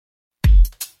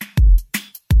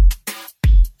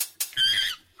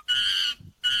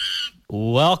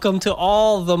Welcome to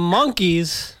all the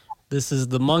monkeys. This is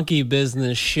the Monkey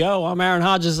Business Show. I'm Aaron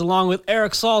Hodges along with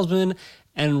Eric Salzman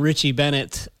and Richie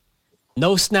Bennett.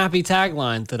 No snappy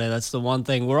tagline today. That's the one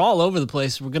thing. We're all over the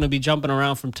place. We're going to be jumping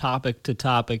around from topic to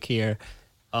topic here.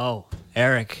 Oh,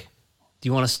 Eric, do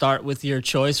you want to start with your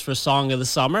choice for Song of the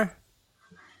Summer?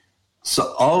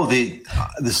 So, the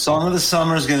Song of the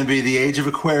Summer is going to be The Age of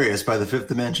Aquarius by the Fifth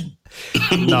Dimension.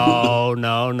 No.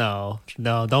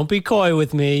 Don't be coy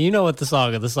with me. You know what the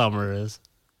Song of the Summer is.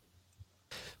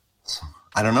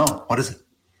 I don't know. What is it?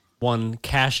 One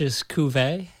Cassius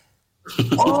Cuvée.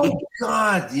 Oh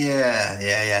God,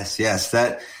 yes.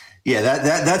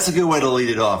 That's a good way to lead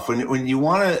it off. When you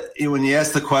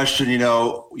ask the question,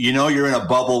 you're in a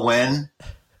bubble when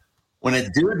a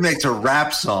dude makes a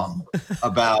rap song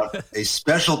about a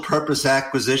special purpose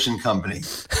acquisition company,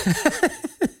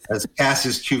 as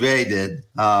Cassius Cuvée did,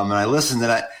 and I listened,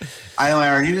 and I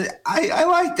Aaron, I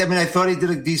liked. I mean, I thought he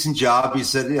did a decent job. He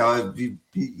said,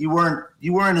 you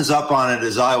weren't as up on it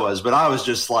as I was, but I was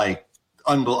just like,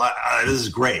 this is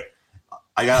great.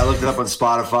 I looked it up on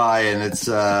Spotify, and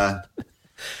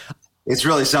it's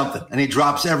really something. And he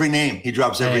drops every name.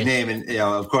 Name, and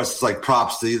of course, it's like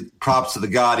props to the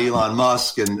god Elon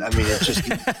Musk. And I mean, it's just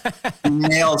he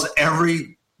nails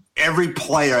every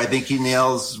player. I think he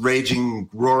nails Raging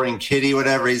Roaring Kitty,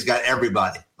 whatever. He's got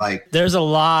everybody. Like, there's a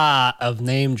lot of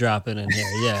name dropping in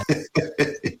here. Yeah,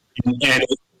 and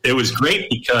it was great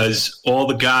because all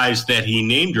the guys that he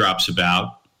name drops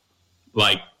about,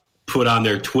 like, put on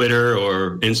their Twitter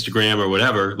or Instagram or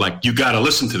whatever, like, you got to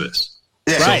listen to this.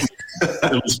 Yeah. Right.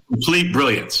 It was complete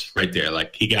brilliance right there.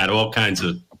 Like, he got all kinds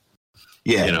of,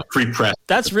 free press.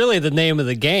 That's really the name of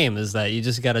the game, is that you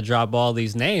just got to drop all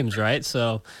these names, right?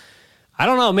 So I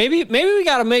don't know. Maybe we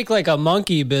got to make like a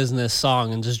monkey business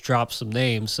song and just drop some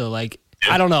names. So like,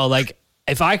 I don't know, like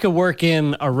if I could work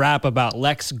in a rap about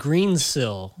Lex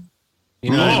Greensill, you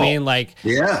know what I mean? Like,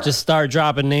 just start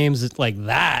dropping names like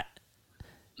that.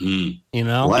 He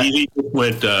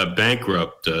went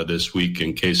bankrupt this week,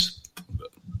 in case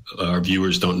our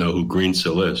viewers don't know who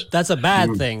Greensill is. That's a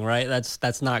bad thing, right?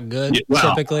 That's not good,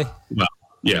 typically. Well,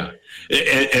 yeah.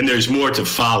 And there's more to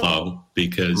follow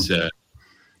because the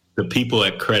people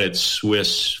at Credit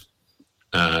Suisse,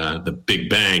 the big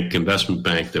bank, investment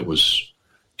bank that was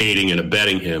aiding and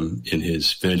abetting him in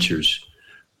his ventures,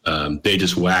 they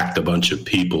just whacked a bunch of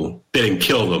people. They didn't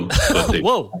kill them, but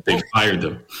they fired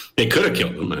them. They could have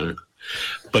killed them,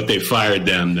 but they fired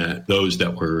them, those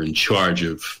that were in charge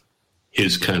of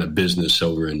his kind of business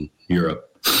over in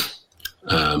Europe.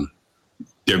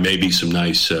 There may be some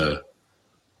nice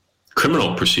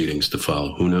criminal proceedings to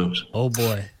follow. Who knows? Oh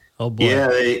boy. Yeah,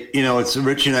 it's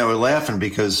Richie and I were laughing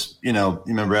because, you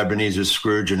remember Ebenezer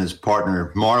Scrooge and his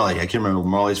partner, Marley. I can't remember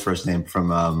Marley's first name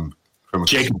from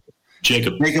Jacob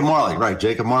Marley, right?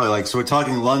 Jacob Marley. Like, so we're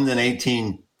talking London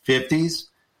 1850s.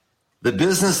 The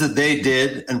business that they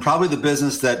did, and probably the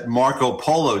business that Marco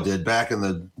Polo did back in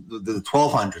the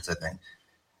 1200s, I think.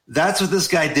 That's what this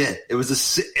guy did. It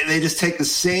was they just take the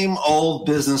same old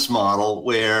business model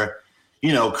where,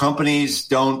 companies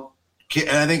don't. And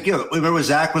I think, remember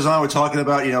Zach was on. We're talking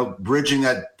about, bridging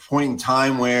that point in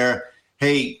time where,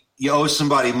 hey, you owe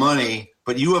somebody money,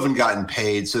 but you haven't gotten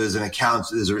paid, so there's an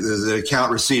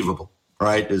account receivable,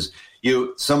 right?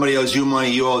 Somebody owes you money,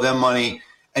 you owe them money,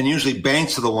 and usually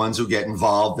banks are the ones who get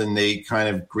involved, and they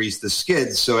kind of grease the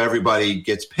skids so everybody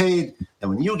gets paid. And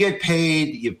when you get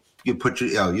paid, you put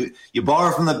you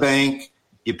borrow from the bank,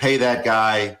 you pay that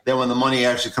guy. Then when the money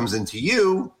actually comes into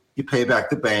you pay back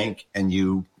the bank, and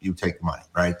you take the money,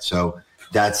 right? So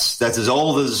that's as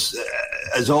old as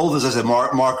I said,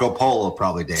 Marco Polo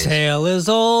probably days. Tale as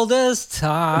old as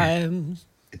time.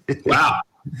 Wow.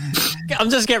 I'm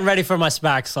just getting ready for my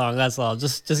SPAC song. That's all.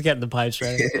 Just getting the pipes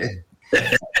ready.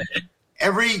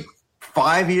 Every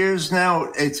 5 years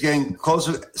now, it's getting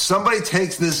closer. Somebody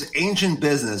takes this ancient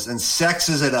business and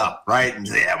sexes it up, right? And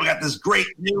we got this great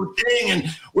new thing, and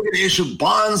we're going to issue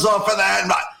bonds off of that.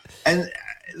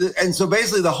 And so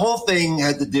basically the whole thing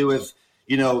had to do with,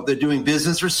 they're doing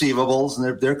business receivables,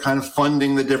 and they're kind of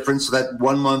funding the difference, so that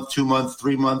 1 month, 2 month,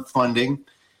 3 month funding.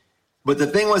 But the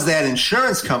thing was, they had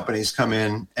insurance companies come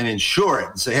in and insure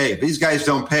it and say, hey, if these guys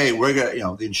don't pay, we're going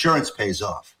to, the insurance pays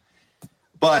off.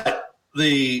 But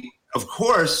of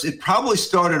course, it probably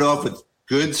started off with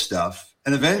good stuff.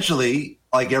 And eventually,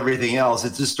 like everything else,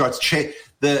 it just starts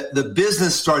the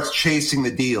business starts chasing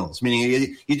the deals,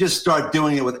 meaning you just start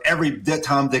doing it with every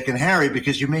Tom, Dick, and Harry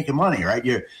because you're making money, right?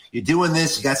 You're doing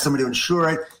this, you got somebody to insure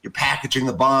it, you're packaging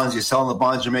the bonds, you're selling the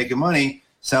bonds, you're making money.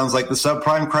 Sounds like the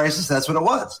subprime crisis. That's what it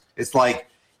was. It's like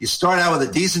you start out with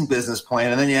a decent business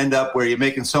plan, and then you end up where you're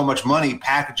making so much money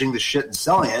packaging the shit and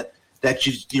selling it that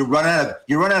you run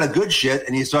out of good shit,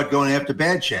 and you start going after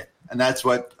bad shit. And that's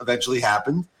what eventually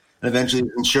happened. And eventually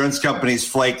insurance companies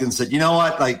flaked and said, you know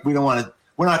what, like we're not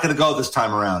going to go this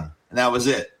time around. And that was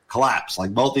it. Collapse, like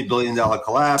multi-billion-dollar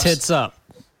collapse. Tits up.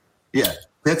 Yeah,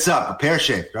 tits up,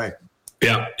 pear-shaped, right.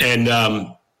 Yeah, and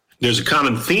there's a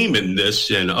common theme in this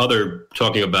and other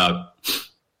talking about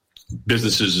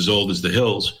businesses as old as the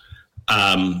hills.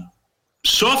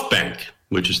 SoftBank,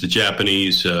 which is the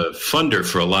Japanese funder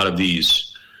for a lot of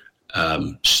these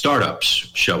startups,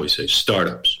 shall we say,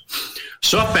 startups.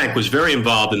 SoftBank was very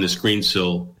involved in this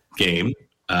Greensill game.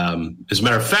 As a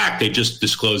matter of fact, they just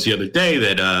disclosed the other day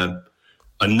that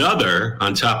another,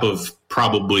 on top of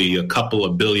probably a couple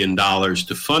of $1 billion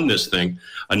to fund this thing,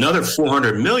 another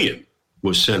 $400 million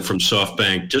was sent from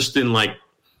SoftBank just in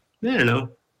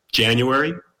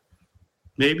January,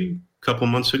 maybe a couple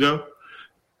months ago,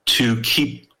 to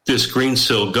keep this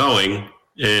Greensill going,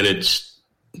 and it's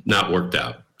not worked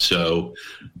out. So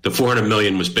the $400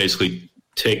 million was basically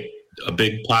take a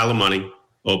big pile of money,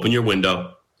 open your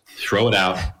window, throw it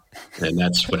out, and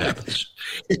that's what happens.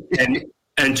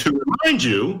 And to remind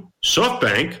you,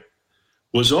 SoftBank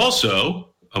was also,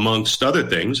 amongst other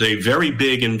things, a very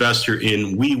big investor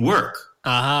in WeWork,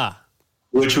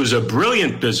 which was a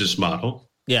brilliant business model.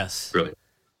 Yes. Brilliant.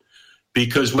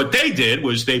 Because what they did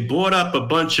was they bought up a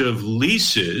bunch of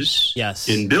leases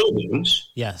in buildings.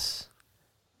 Yes.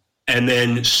 And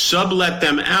then sublet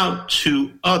them out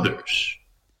to others.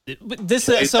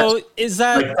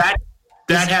 That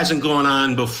hasn't gone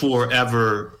on before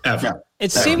ever. Yeah.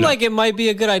 It seemed like it might be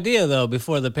a good idea though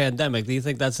before the pandemic. Do you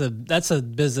think that's a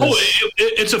business? Oh,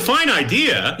 it's a fine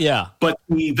idea. Yeah. But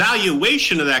the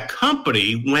valuation of that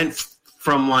company went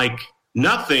from like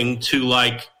nothing to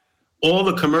like all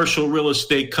the commercial real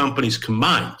estate companies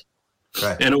combined.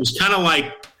 Right. And it was kind of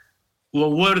like,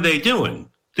 well, what are they doing?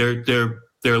 They're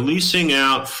leasing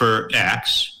out for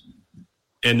X,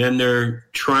 and then they're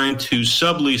trying to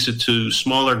sublease it to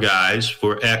smaller guys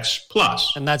for X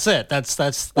plus. And that's it. That's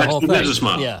the whole thing. Business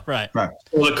model. Yeah, right.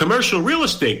 Well, the commercial real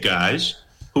estate guys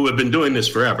who have been doing this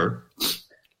forever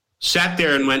sat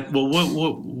there and went, well,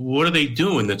 what are they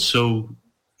doing that's so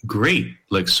great,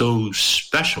 like so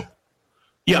special?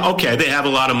 Yeah, okay, they have a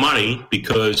lot of money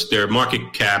because their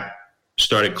market cap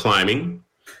started climbing,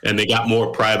 and they got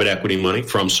more private equity money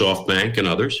from SoftBank and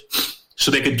others, so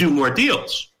they could do more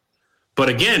deals. But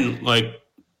again, like,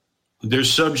 they're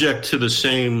subject to the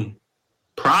same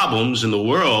problems in the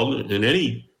world in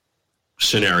any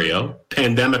scenario,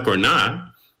 pandemic or not.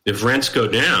 If rents go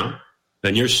down,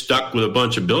 then you're stuck with a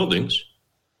bunch of buildings.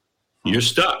 You're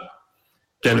stuck.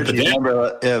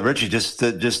 Richie, just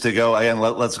to go again,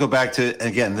 let's go back to,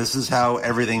 again, this is how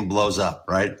everything blows up,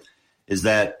 right? Is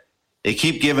that they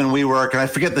keep giving WeWork, and I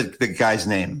forget the guy's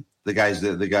name. The guy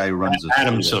who runs it.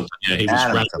 Adam something. Yeah, he was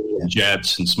running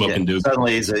jets and smoking dudes.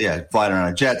 Suddenly he's flying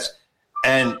around jets.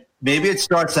 And maybe it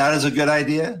starts out as a good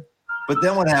idea, but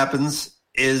then what happens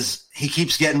is he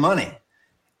keeps getting money.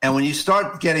 And when you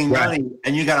start getting money,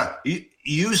 and you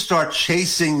start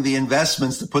chasing the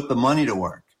investments to put the money to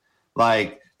work.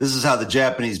 Like, this is how the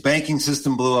Japanese banking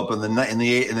system blew up in the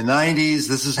 90s.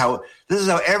 This is how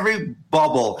every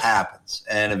bubble happens.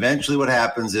 And eventually what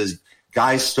happens is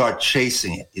guys start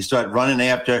chasing it. You start running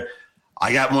after,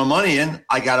 I got more money in,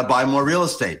 I got to buy more real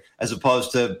estate, as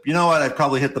opposed to, you know what, I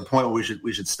probably hit the point where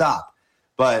we should stop.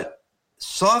 But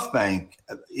SoftBank,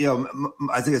 I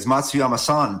think it's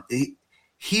Matsuyama-san.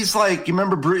 He's like, you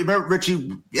remember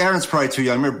Richie? Aaron's probably too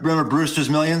young. Remember Brewster's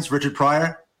Millions, Richard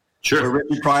Pryor? Sure. Where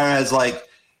Richard Pryor has like,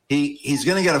 he's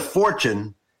going to get a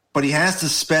fortune, but he has to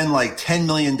spend like $10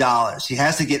 million. He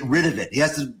has to get rid of it. He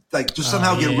has to just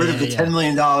somehow get rid of the $10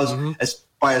 million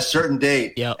by a certain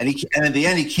date. Yep. And at the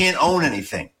end, he can't own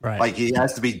anything. Right. Like, he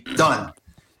has to be done.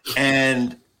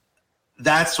 And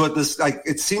that's what this, like,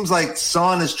 it seems like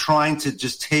Son is trying to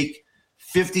just take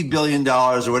 $50 billion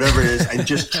or whatever it is and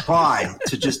just try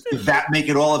to just make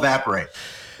it all evaporate.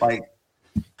 Like,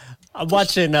 I'm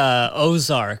watching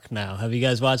Ozark now. Have you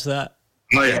guys watched that?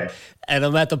 Oh, yeah. And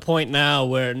I'm at the point now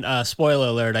where, spoiler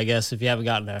alert, I guess, if you haven't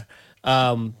gotten there.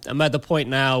 I'm at the point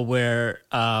now where,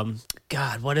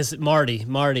 God, what is it?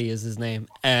 Marty is his name.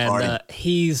 And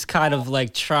he's kind of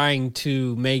like trying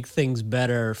to make things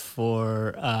better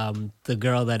for the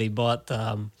girl that he bought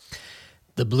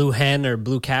the blue hen or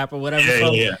blue cap or whatever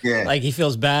from. Yeah. Like, he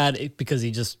feels bad because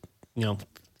he just,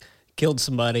 killed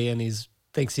somebody, and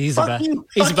thinks he's about to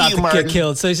get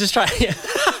killed. So he's just trying.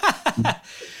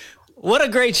 What a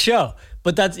great show.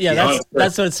 But that's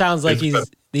what it sounds like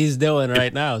he's doing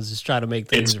right now, is just trying to make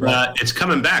things right. It's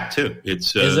coming back too.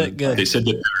 Is it good? They said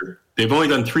that they've only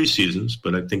done 3 seasons,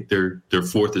 but I think their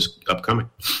 4th is upcoming,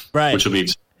 right? Which will be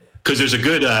because there's a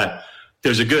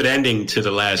good ending to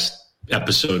the last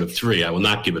episode of 3. I will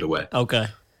not give it away. Okay.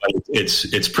 But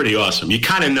it's pretty awesome. You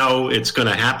kind of know it's going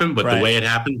to happen, but the way it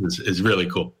happens is really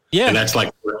cool. Yeah, and that's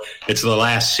like it's the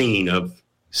last scene of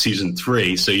season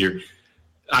 3. So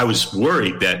I was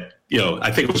worried that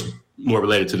I think it was more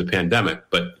related to the pandemic,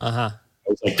 but I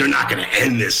was like, they're not going to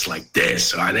end this like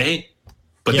this, are they?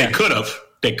 But they could have.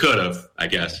 They could have, I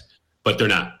guess, but they're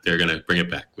not. They're going to bring it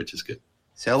back, which is good.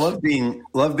 See, I love being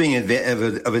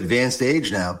of advanced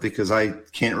age now because I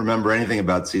can't remember anything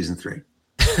about season 3.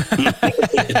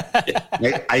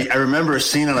 I remember a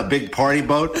scene on a big party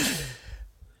boat.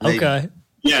 Okay.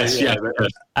 Yes.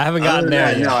 I haven't gotten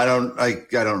there. No, I don't. I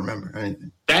don't remember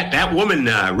anything. That woman,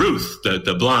 Ruth,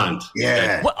 the blonde.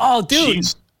 Yeah. Oh, dude.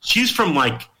 She's from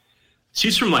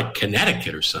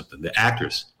Connecticut or something. The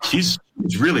actress. She's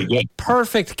really good.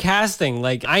 Perfect casting.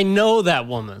 Like, I know that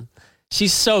woman.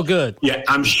 She's so good. Yeah,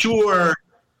 I'm sure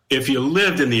if you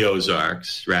lived in the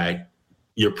Ozarks, right,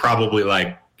 you're probably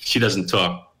like, she doesn't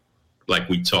talk like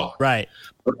we talk. Right.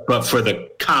 But for the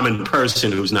common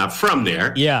person who's not from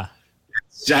there,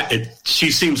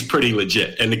 she seems pretty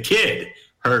legit. And the kid,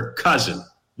 her cousin,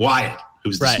 Wyatt,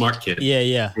 who's the smart kid.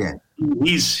 Yeah.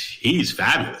 He's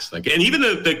fabulous. Like, and even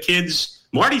the kids,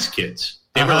 Marty's kids,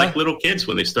 they were like little kids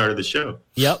when they started the show.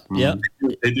 Yep.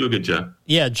 They do a good job.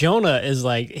 Yeah, Jonah is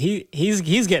like he's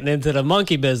getting into the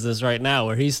monkey business right now,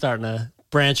 where he's starting to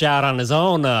branch out on his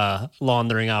own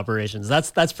laundering operations.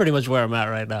 That's pretty much where I'm at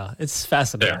right now. It's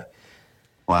fascinating. Yeah.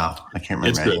 Wow, I can't remember.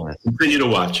 It's good. Continue to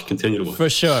watch. For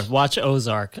sure. Watch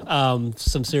Ozark.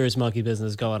 Some serious monkey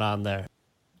business going on there.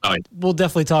 All right. We'll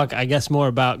definitely talk, I guess, more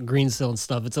about Greensill and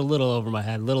stuff. It's a little over my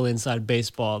head, a little inside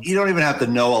baseball. You don't even have to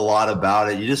know a lot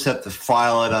about it. You just have to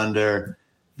file it under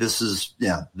this is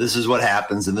what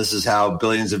happens, and this is how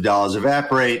billions of dollars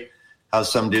evaporate, how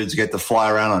some dudes get to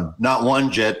fly around on not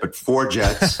 1 jet, but 4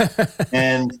 jets.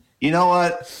 And you know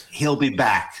what? He'll be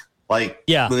back. Like,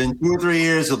 within 2 or 3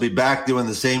 years, he'll be back doing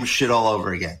the same shit all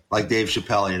over again. Like Dave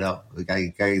Chappelle, the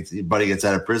guy, your buddy gets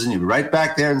out of prison, you'll be right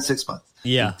back there in 6 months.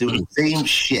 Yeah. Doing the same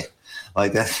shit.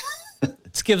 Like that.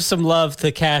 Let's give some love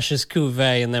to Cassius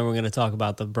Cuvée, and then we're going to talk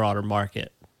about the broader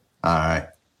market. All right.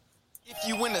 If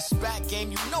you in a SPAC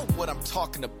game, you know what I'm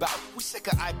talking about. We sick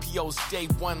of IPOs day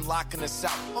one locking us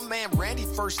out. My man Randy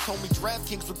first told me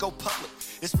DraftKings would go public.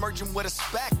 It's merging with a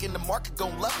SPAC and the market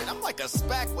gon' love it. I'm like, a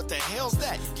SPAC? What the hell's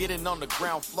that? You get in on the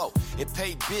ground floor. It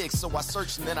paid big, so I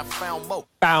searched and then I found Mo.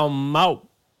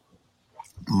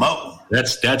 Mo.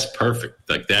 That's perfect.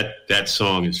 Like that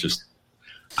song is just,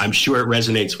 I'm sure it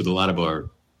resonates with a lot of our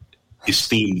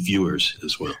esteemed viewers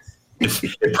as well.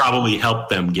 It probably helped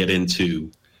them get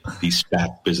into the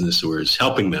SPAC business, or is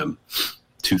helping them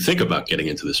to think about getting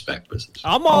into the SPAC business.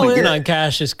 I'm all in on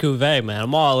Cassius Cuvée, man.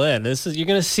 I'm all in. You're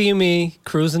gonna see me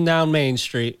cruising down Main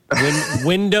Street,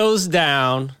 windows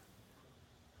down,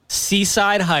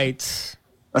 Seaside Heights,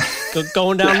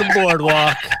 going down the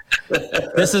boardwalk.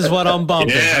 This is what I'm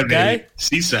bumping, okay? Baby.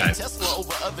 Seaside. Tesla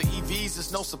over other EVs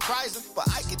is no surprising, but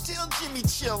I can tell Jimmy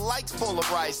Chill likes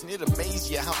polarizing. It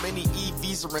amazes you how many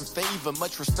EVs are in favor.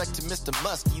 Much respect to Mr.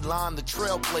 Musk, Elon the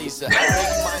trailblazer. Maybe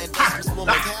my investments will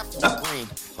make half of the green.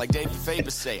 Like David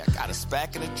Faber say, I got a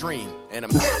SPAC and a dream, and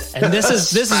I'm out. And this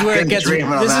is where it gets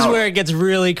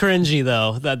really cringy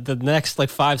though. That the next like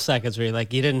 5 seconds where you're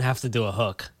like, you didn't have to do a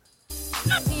hook.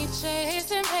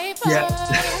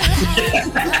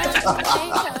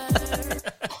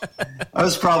 That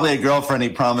was probably a girlfriend he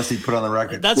promised he'd put on the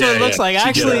record. That's what it looks like.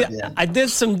 Actually, I did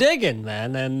some digging,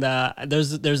 man, and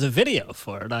there's a video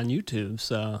for it on YouTube.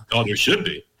 So there should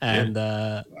be. And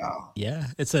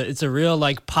it's a real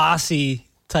like posse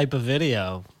type of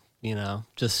video.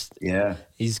 Just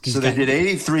He's so they did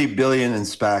 $83 billion in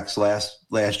SPACs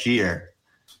last year,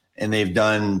 and they've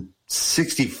done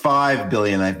 $65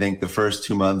 billion, I think, the first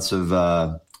 2 months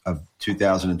of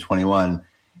 2021.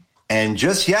 And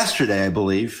just yesterday, I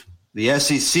believe, the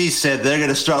SEC said they're going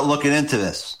to start looking into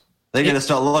this. They're going to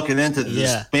start looking into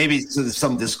this. Yeah. Maybe there's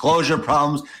some disclosure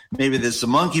problems. Maybe there's some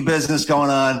monkey business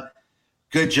going on.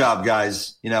 Good job,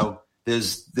 guys.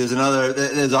 There's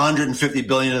 150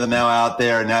 billion of them now out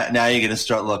there, and now you're going to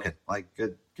start looking. Like,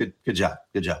 good job.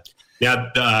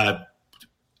 Yeah,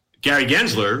 Gary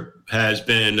Gensler has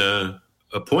been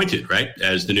appointed, right,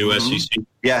 as the new SEC.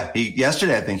 Yeah,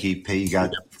 yesterday I think he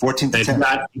got 14 to 10.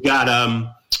 He got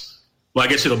well, I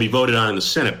guess it'll be voted on in the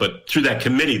Senate, but through that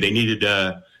committee, they needed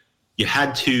you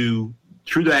had to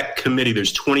through that committee,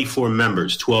 there's 24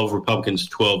 members, 12 Republicans,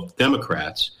 12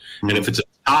 Democrats. Mm-hmm. And if it's a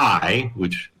tie,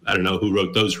 which I don't know who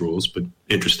wrote those rules, but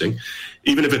interesting.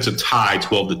 Even if it's a tie,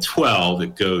 12 to 12,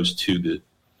 it goes to the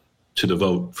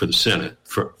vote for the Senate,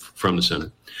 from the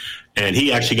Senate. And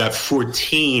he actually got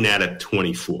 14 out of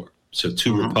 24. So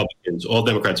 2 mm-hmm. Republicans, all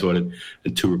Democrats voted,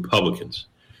 and 2 Republicans.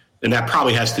 And that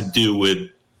probably has to do with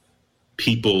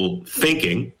people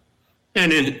thinking,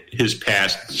 and in his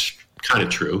past, it's kind of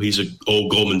true. He's an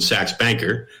old Goldman Sachs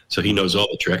banker, so he knows all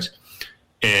the tricks.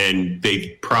 And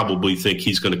they probably think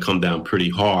he's going to come down pretty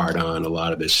hard on a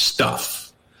lot of this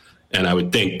stuff. And I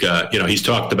would think, he's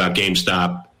talked about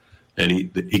GameStop, and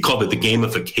he called it the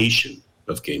gamification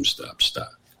of GameStop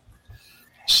stock.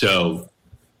 So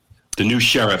the new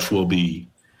sheriff will be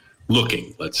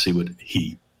looking. Let's see what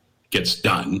he gets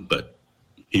done, but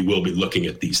he will be looking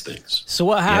at these things. So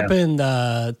what happened,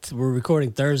 we're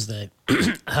recording Thursday.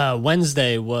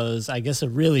 Wednesday was, I guess, a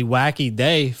really wacky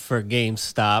day for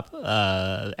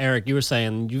GameStop. Eric, you were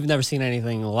saying you've never seen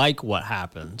anything like what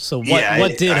happened. So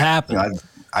what did happen?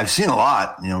 I've seen a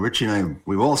lot. Richie and I,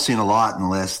 we've all seen a lot in the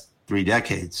last 3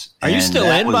 decades. Are you still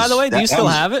in, by the way? Do you still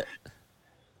have it?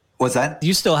 What's that? Do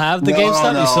you still have the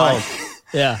GameStop? You sold.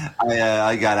 Yeah.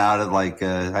 I got out at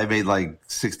I made like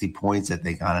 60 points, I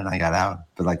think, on it. And I got out,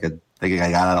 but I think I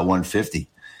got out at 150.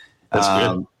 That's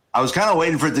good. I was kind of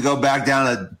waiting for it to go back down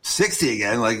to 60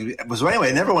 again. So anyway,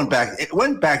 it never went back. It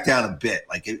went back down a bit.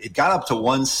 Like it got up to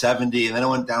 170 and then it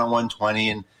went down to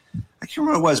 120. And I can't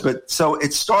remember what it was, but so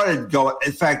it started going.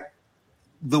 In fact,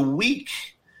 the week,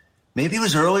 maybe it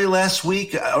was early last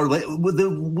week or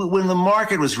when the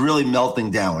market was really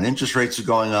melting down, when interest rates were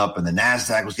going up and the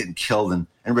NASDAQ was getting killed and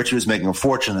Richie was making a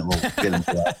fortune that we'll get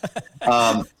into that.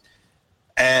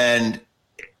 And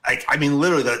I mean,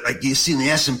 literally, like you see in the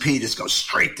S&P just go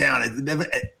straight down and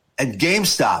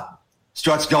GameStop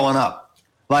starts going up.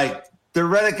 Like the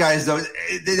Reddit guys, though,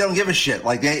 they don't give a shit.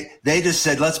 Like they just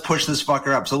said, let's push this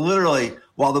fucker up. So literally,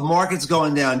 while the market's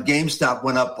going down, GameStop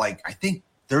went up like, I think,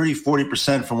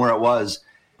 30-40% from where it was,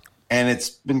 and it's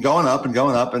been going up and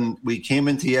going up. And we came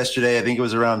into yesterday, I think it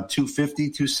was around 250,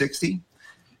 260,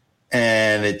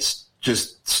 and it's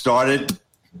just started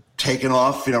taking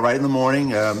off, right in the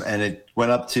morning, and it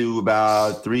went up to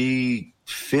about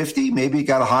 350. Maybe it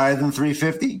got higher than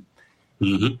 350.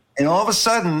 Mm-hmm. And all of a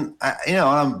sudden,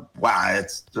 I'm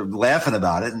laughing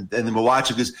about it, and then we're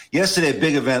watching because yesterday a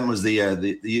big event was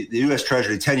the U.S.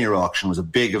 Treasury 10-year auction was a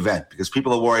big event because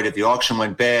people are worried if the auction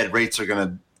went bad, rates are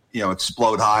going to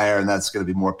explode higher, and that's going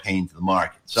to be more pain to the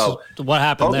market. So what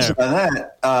happened there? On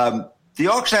that, the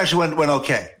auction actually went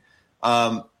okay,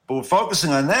 but we're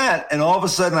focusing on that, and all of a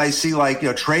sudden I see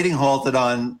trading halted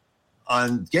on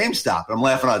GameStop. I'm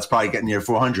laughing out; it's probably getting near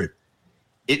 400.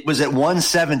 It was at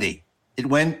 170. It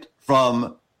went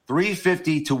from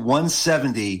 350 to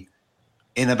 170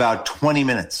 in about 20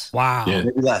 minutes. Wow,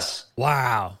 maybe less.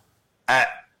 Wow.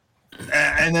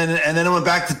 And then it went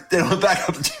back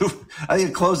up to I think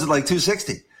it closed at like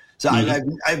 260. So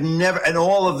mm-hmm. I've never, and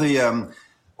all of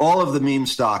the meme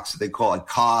stocks, they call it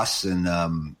costs and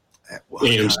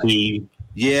AMC.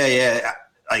 Yeah.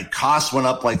 Like costs went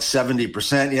up like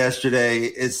 70% yesterday.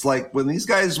 It's like when these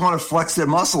guys want to flex their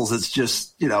muscles, it's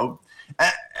just,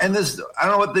 and this, I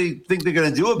don't know what they think they're going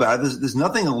to do about it. There's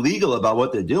nothing illegal about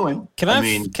what they're doing. Can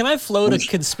I float a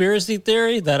conspiracy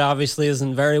theory that obviously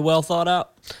isn't very well thought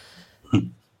out?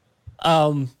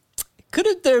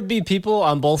 Couldn't there be people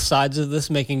on both sides of this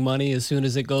making money as soon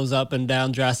as it goes up and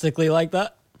down drastically like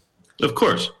that? Of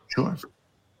course. Sure.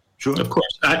 Of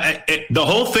course. The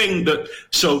whole thing,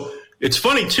 so it's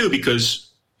funny too,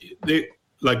 because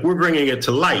we're bringing it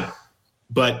to light,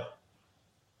 but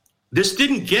this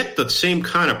didn't get the same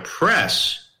kind of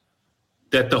press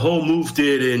that the whole move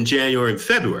did in January and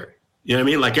February. You know what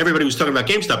I mean? Like everybody was talking about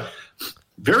GameStop.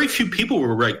 Very few people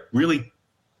were really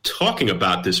talking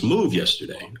about this move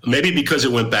yesterday. Maybe because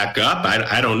it went back up.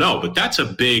 I don't know, but that's a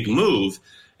big move.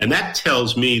 And that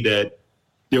tells me that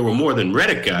there were more than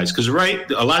Reddit guys. Because,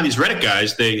 a lot of these Reddit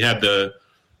guys, they have the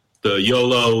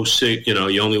YOLO,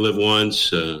 you only live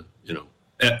once,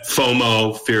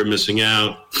 FOMO, fear of missing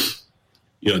out,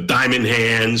 diamond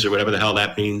hands or whatever the hell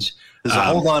that means. There's a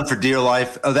hold on for dear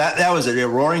life. Oh, that was it.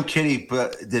 Roaring Kitty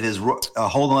did his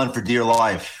hold on for dear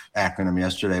life acronym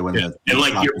yesterday.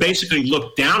 You're basically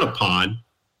looked down upon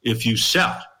if you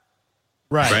sell.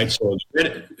 Right. So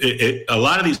a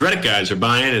lot of these Reddit guys are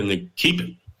buying and they're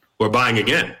keeping or buying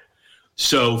again.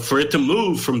 So for it to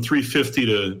move from 350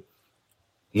 to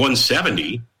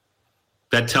 170,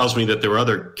 that tells me that there were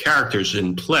other characters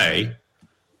in play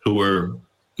who were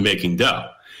making dough.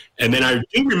 And then I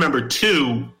do remember,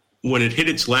 too, when it hit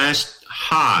its last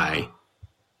high,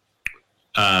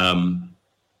 like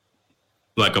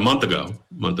a month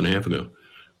and a half ago.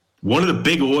 One of the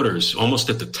big orders, almost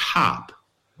at the top,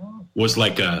 was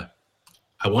like I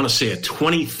want to say a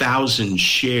 20,000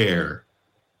 share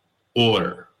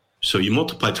order. So you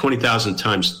multiply 20,000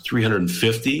 times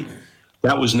 350.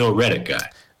 That was no Reddit guy.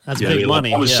 That's big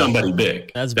money. That was somebody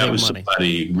big. That's that big was money.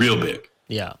 Somebody real big.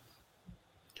 Yeah.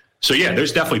 So yeah,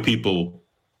 there's definitely people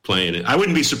playing it. I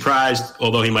wouldn't be surprised,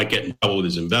 although he might get in trouble with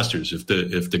his investors, if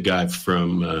the guy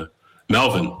from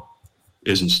Melvin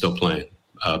isn't still playing.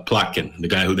 Plotkin, the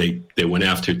guy who they went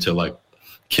after to like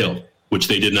kill, which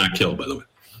they did not kill, by the way.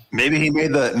 Maybe he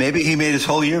made his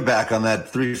whole year back on that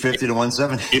 350 to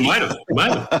 170. He might have.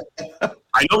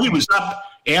 I know he was up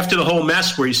after the whole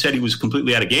mess where he said he was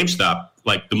completely out of GameStop.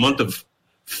 Like the month of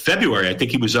February, I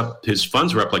think he was up. His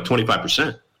funds were up like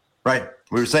 25%. Right.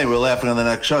 We were saying, we were laughing on the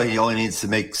next show. He only needs to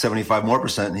make 75% more,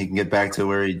 and he can get back to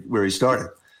where he started.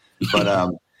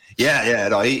 But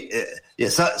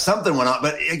something went on.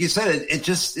 But like you said, it's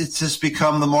just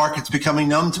become, the market's becoming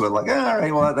numb to it. Like, all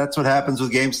right, well, that's what happens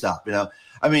with GameStop. You know,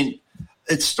 I mean,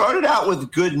 it started out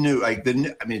with good news. I don't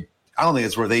think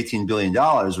it's worth $18 billion,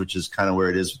 which is kind of where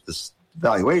it is with this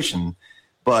valuation.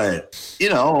 But, you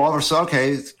know, all of a sudden,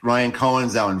 okay, Ryan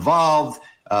Cohen's now involved.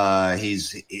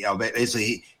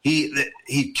 Basically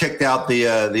he kicked out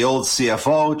the old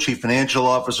CFO, chief financial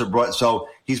officer. So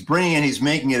he's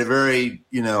making it a very,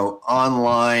 you know,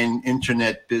 online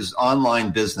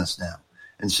online business now.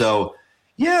 And so,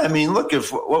 yeah, I mean, look,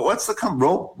 what's the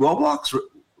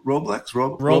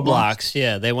Roblox?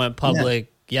 Yeah, they went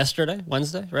public yesterday,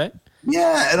 Wednesday, right?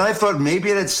 Yeah, and I thought maybe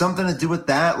it had something to do with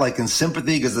that, like in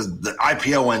sympathy, because the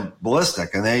IPO went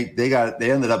ballistic, and they ended up at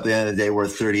the end of the day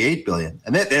worth $38 billion,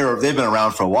 and they've been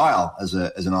around for a while as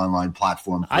an online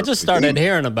platform. I just started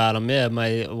hearing about them. Yeah,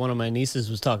 one of my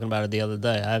nieces was talking about it the other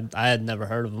day. I had never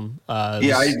heard of them.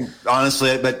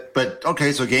 Honestly, but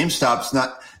okay, so GameStop's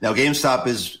not now.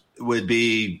 GameStop would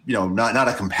be, you know, not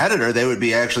a competitor. They would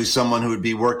be actually someone who would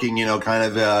be working, you know, kind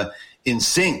of in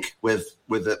sync with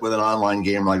an online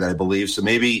game like that, I believe. So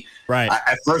maybe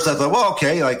at first I thought, well,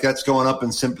 okay, like that's going up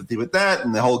in sympathy with that,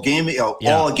 and the whole gaming, all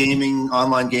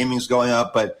online gaming is going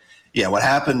up. But yeah, what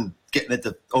happened getting it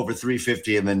to over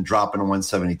 350 and then dropping to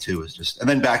 172 is just, and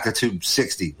then back to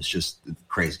 260 was just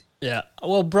crazy. Yeah.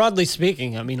 Well, broadly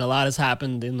speaking, I mean, a lot has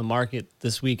happened in the market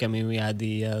this week. I mean, we had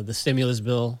the stimulus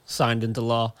bill signed into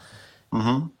law.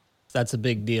 Mm-hmm. That's a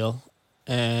big deal.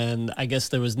 And I guess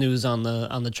there was news on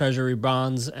the Treasury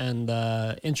bonds and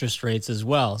interest rates as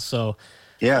well. So,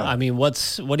 yeah, I mean,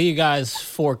 what do you guys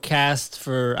forecast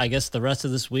for, I guess, the rest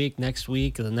of this week, next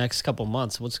week, the next couple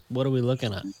months? What are we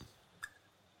looking at?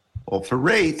 Well, for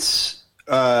rates,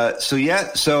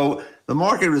 so the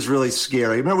market was really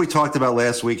scary. Remember we talked about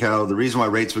last week how the reason why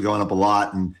rates were going up a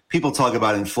lot, and people talk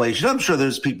about inflation. I'm sure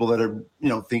there's people that are, you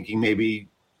know, thinking maybe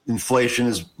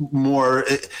inflation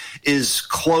is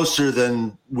closer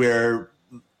than where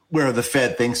the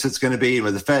Fed thinks it's going to be.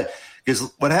 Where the Fed,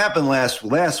 because what happened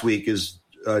last week is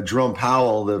Jerome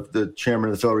Powell, the chairman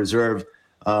of the Federal Reserve,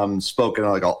 spoke in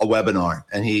like a webinar,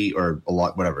 and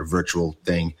virtual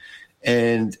thing,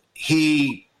 and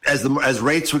he, as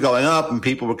rates were going up and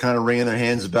people were kind of wringing their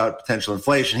hands about potential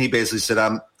inflation, he basically said,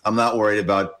 I'm not worried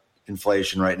about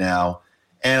inflation right now,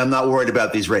 and I'm not worried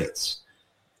about these rates.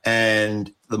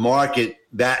 And the market,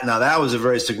 that was a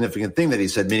very significant thing that he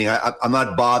said, meaning I'm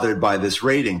not bothered by this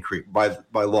rate increase, by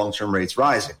long-term rates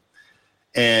rising.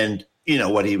 And, you know,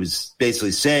 what he was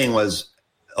basically saying was,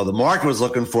 the market was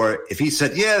looking for, if he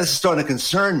said, yeah, this is starting to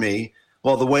concern me,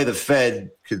 well, the way the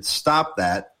Fed could stop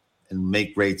that and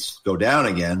make rates go down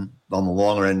again on the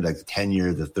longer end, like the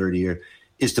 10-year, the 30-year,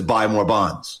 is to buy more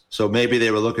bonds. So maybe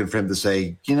they were looking for him to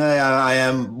say, you know, I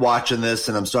am watching this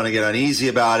and I'm starting to get uneasy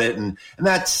about it. And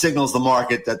that signals the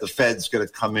market that the Fed's going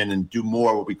to come in and do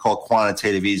more what we call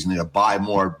quantitative easing, to buy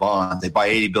more bonds. They buy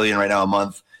 $80 billion right now a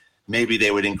month. Maybe they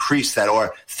would increase that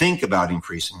or think about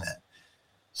increasing that.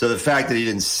 So the fact that he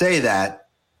didn't say that,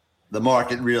 the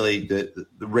market really, the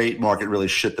rate market really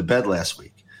shit the bed last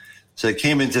week. So it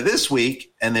came into this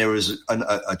week and there was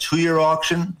a 2-year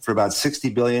auction for about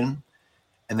 $60 billion.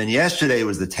 And then yesterday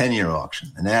was the 10-year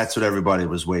auction, and that's what everybody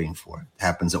was waiting for. It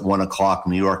happens at 1:00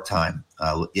 New York time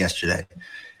yesterday,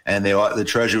 and the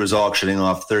Treasury was auctioning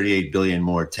off $38 billion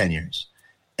more 10 years,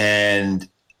 and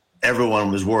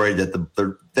everyone was worried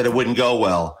that it wouldn't go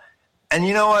well. And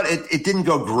you know what? It didn't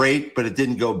go great, but it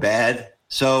didn't go bad.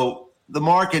 So the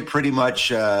market pretty much,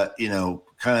 kind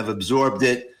of absorbed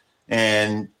it,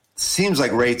 and seems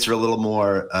like rates are a little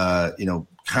more,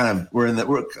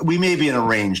 we may be in a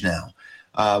range now.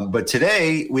 But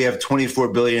today we have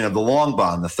 $24 billion of the long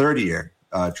bond, the 30-year,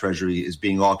 Treasury is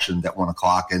being auctioned at 1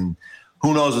 o'clock, and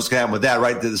who knows what's going to happen with that?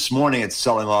 Right this morning, it's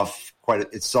selling off quite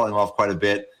a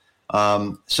bit.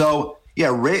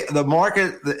 The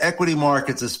market, the equity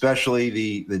markets, especially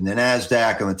the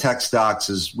NASDAQ and the tech stocks,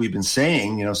 as we've been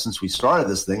saying, since we started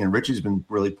this thing, and Richie's been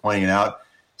really pointing it out,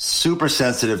 super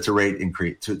sensitive to rate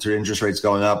increase, to interest rates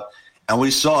going up. And we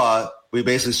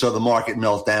basically saw the market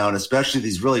melt down, especially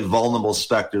these really vulnerable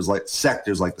sectors like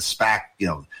the SPAC.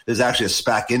 There's actually a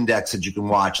SPAC index that you can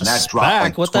watch, and that dropped.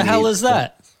 Like what the hell is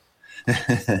that?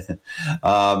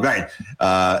 Right.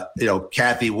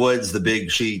 Kathy Woods,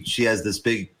 she has this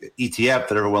big ETF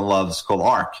that everyone loves called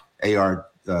ARK,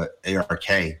 ARK.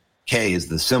 K is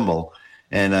the symbol.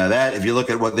 And that, if you look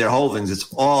at what their holdings,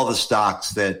 it's all the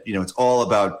stocks that, it's all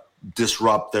about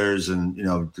disruptors and,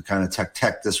 the kind of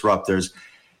tech disruptors.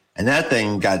 And that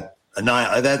thing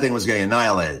was getting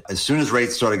annihilated. As soon as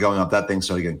rates started going up, that thing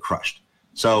started getting crushed.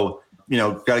 So,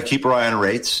 got to keep our eye on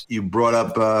rates. You brought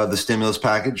up the stimulus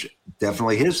package.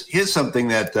 Definitely. Here's something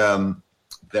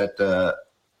that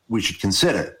we should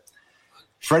consider.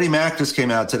 Freddie Mac just came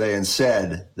out today and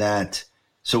said that,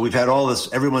 so we've had all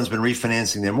this, everyone's been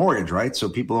refinancing their mortgage, right? So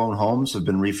people who own homes have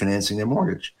been refinancing their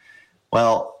mortgage.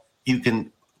 Well,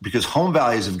 because home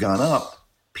values have gone up,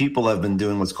 people have been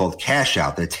doing what's called cash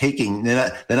out. They're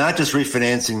not just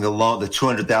refinancing the loan, the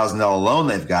 $200,000 loan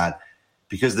they've got,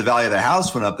 because the value of the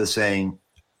house went up. They're saying,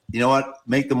 you know what,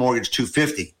 make the mortgage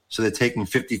 $250,000. So they're taking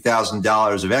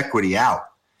 $50,000 of equity out.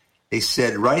 They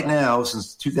said right now,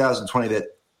 since 2020,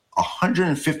 that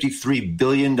 $153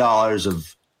 billion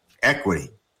of equity,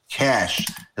 cash,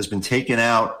 has been taken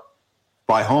out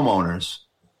by homeowners.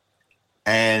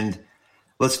 And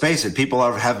let's face it, people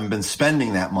haven't been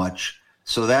spending that much.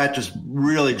 So that just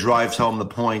really drives home the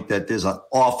point that there's an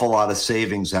awful lot of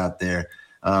savings out there.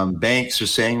 Banks are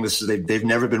saying they've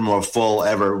never been more full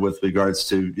ever with regards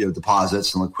to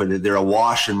deposits and liquidity. They're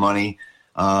awash in money.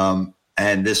 And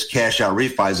this cash out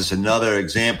refi is just another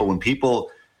example. When people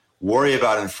worry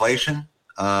about inflation,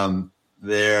 when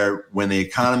the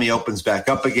economy opens back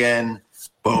up again,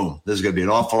 boom, there's going to be an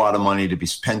awful lot of money to be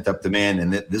pent up demand.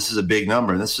 And this is a big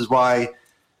number. And this is why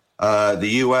the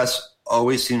U.S.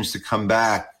 always seems to come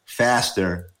back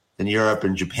faster than Europe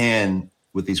and Japan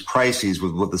with these crises,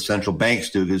 with what the central banks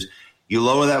do. Because you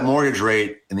lower that mortgage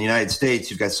rate in the United States,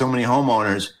 you've got so many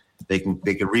homeowners, they can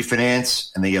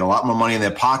refinance and they get a lot more money in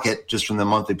their pocket just from the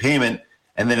monthly payment.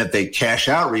 And then if they cash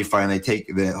out refi and they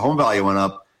take the home value went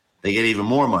up, they get even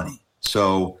more money.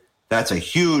 So that's a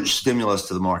huge stimulus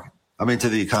to the market. To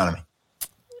the economy.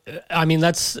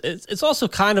 It's also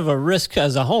kind of a risk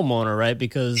as a homeowner, right?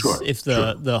 Because if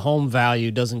the home value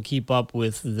doesn't keep up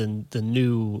with the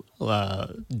new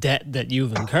debt that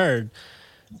you've incurred,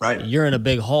 right, you're in a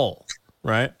big hole,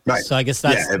 right? Right. So I guess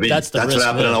that's the risk. That's what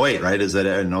happened in 08, right? Is that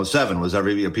in 07 was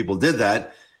people did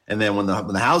that, and then when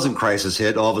the housing crisis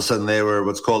hit, all of a sudden they were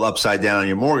what's called upside down on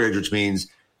your mortgage, which means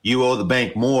you owe the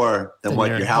bank more than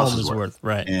what your house is worth,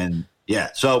 right? And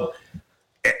so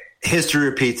history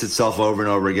repeats itself over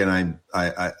and over again.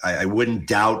 I wouldn't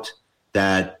doubt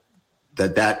that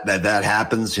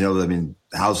happens.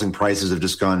 Housing prices have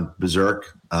just gone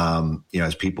berserk.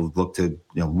 As people look to,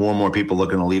 more and more people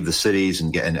looking to leave the cities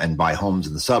and buy homes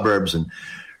in the suburbs. And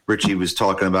Richie was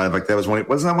talking about it. Like that wasn't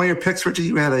that one of your picks, Richie?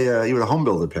 You had a home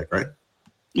builder pick, right?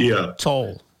 Yeah,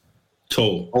 Toll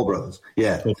Brothers.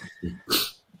 Yeah.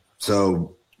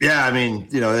 So yeah,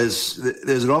 there's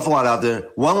an awful lot out there.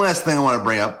 One last thing I want to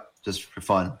bring up, just for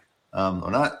fun,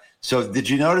 or not. So did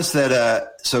you notice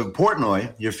that,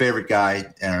 Portnoy, your favorite guy,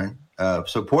 Aaron,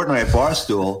 Portnoy at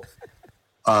Barstool,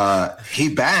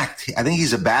 he backed, I think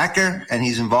he's a backer, and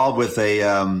he's involved with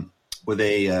an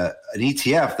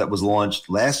ETF that was launched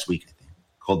last week, I think,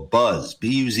 called Buzz,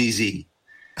 Buzz.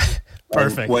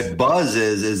 Perfect. And what Buzz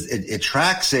is it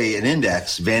tracks an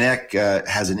index. Van Eck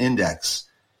has an index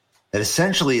that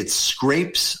essentially it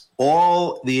scrapes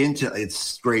all the it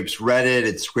scrapes Reddit,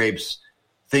 it scrapes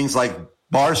things like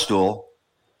Barstool,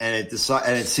 and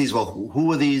it sees, well,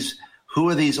 who are these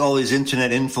all these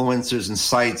internet influencers and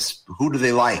sites, who do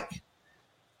they like?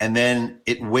 And then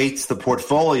it weights the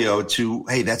portfolio to,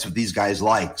 hey, that's what these guys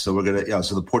like. So we're gonna,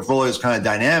 so the portfolio is kind of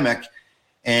dynamic.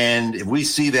 And if we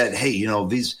see that, hey,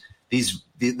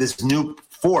 this new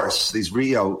force, these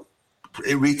retail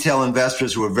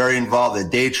investors who are very involved, they're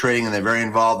day trading and they're very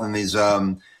involved in these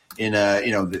the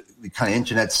kind of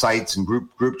internet sites and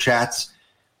group chats.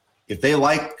 If they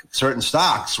like certain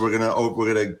stocks, we're gonna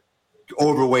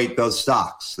overweight those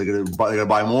stocks. They're gonna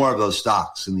buy more of those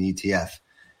stocks in the ETF.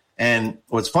 And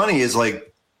what's funny is,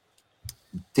 like,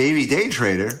 Davey Day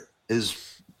Trader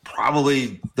is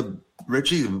probably the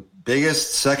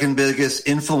second biggest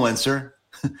influencer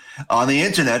on the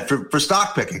internet for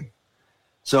stock picking.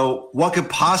 So what could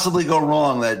possibly go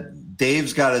wrong that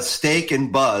Dave's got a stake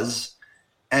in Buzz,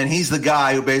 and he's the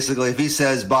guy who basically, if he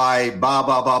says buy blah,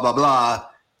 blah, blah, blah, blah,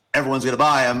 everyone's going to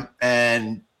buy him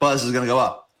and Buzz is going to go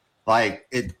up. Like,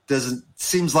 it doesn't,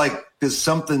 seems like there's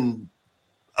something,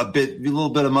 a little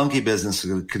bit of monkey business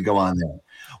could go on there.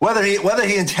 Whether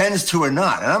he intends to or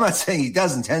not. And I'm not saying he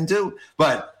does intend to,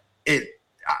 but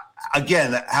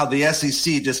again, how the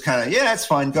SEC just kind of, yeah, it's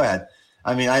fine. Go ahead.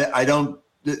 I mean, I don't,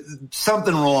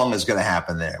 something wrong is going to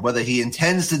happen there. Whether he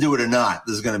intends to do it or not,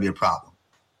 there's going to be a problem.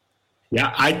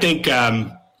 Yeah, I think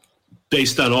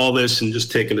based on all this and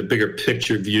just taking a bigger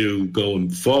picture view going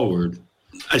forward,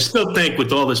 I still think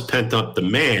with all this pent-up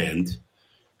demand,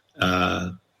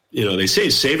 they say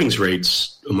savings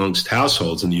rates amongst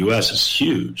households in the U.S. is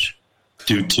huge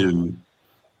due to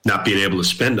not being able to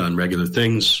spend on regular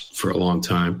things for a long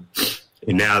time.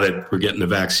 And now that we're getting the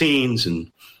vaccines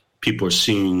and people are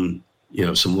seeing,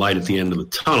 some light at the end of the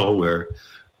tunnel where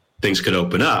things could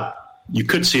open up, you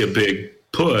could see a big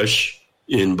push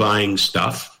in buying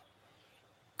stuff,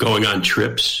 going on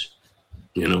trips,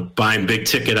 buying big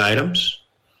ticket items,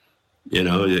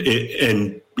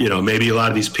 maybe a lot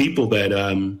of these people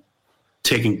that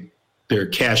taking their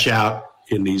cash out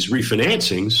in these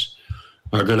refinancings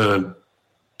are going to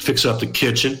fix up the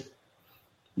kitchen,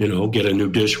 get a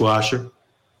new dishwasher,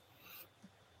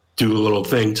 do a little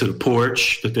thing to the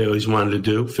porch that they always wanted to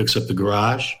do, fix up the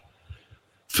garage,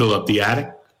 fill up the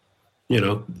attic.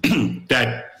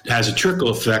 That has a trickle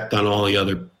effect on all the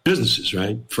other businesses,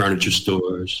 right? Furniture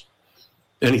stores,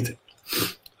 anything,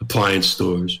 appliance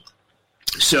stores.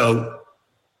 So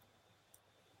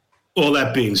all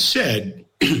that being said,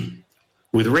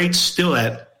 with rates still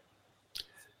at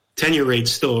 10-year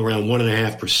rates still around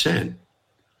 1.5%,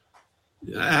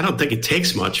 I don't think it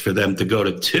takes much for them to go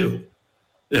to 2%.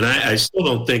 And I still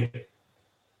don't think,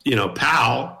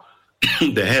 Powell,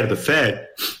 the head of the Fed,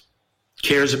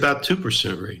 cares about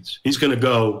 2% rates. He's going to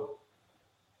go,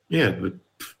 but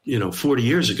 40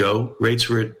 years ago, rates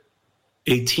were at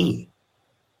 18.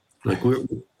 Like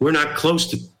we're not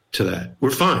close to that.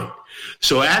 We're fine.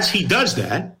 So as he does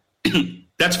that,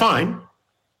 that's fine.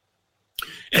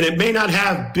 And it may not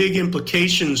have big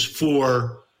implications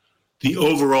for the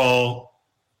overall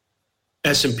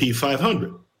S&P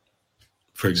 500,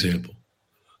 for example.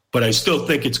 But I still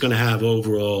think it's going to have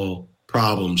overall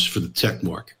problems for the tech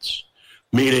markets,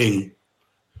 meaning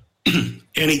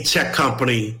any tech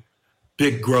company,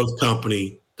 big growth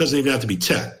company, doesn't even have to be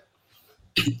tech.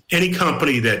 Any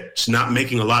company that's not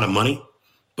making a lot of money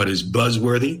but is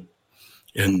buzzworthy,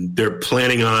 and they're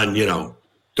planning on,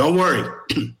 don't worry,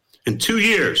 in 2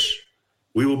 years,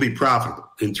 we will be profitable.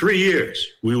 In 3 years,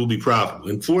 we will be profitable.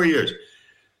 In 4 years.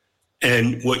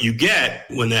 And what you get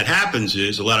when that happens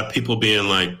is a lot of people being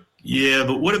like, yeah,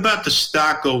 but what about the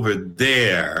stock over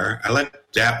there? I like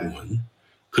that one.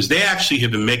 Because they actually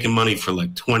have been making money for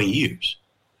like 20 years.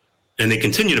 And they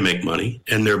continue to make money.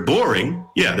 And they're boring.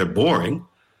 Yeah, they're boring.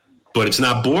 But it's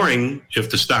not boring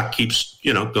if the stock keeps,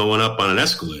 going up on an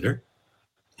escalator.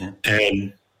 Yeah.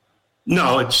 And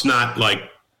no, it's not like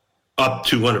up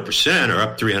 200% or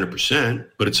up 300%,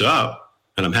 but it's up.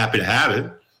 And I'm happy to have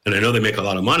it. And I know they make a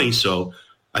lot of money, so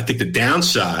I think the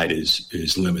downside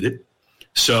is limited.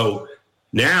 So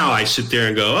now I sit there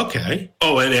and go, okay.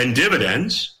 Oh, and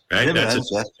dividends, right? Dividends,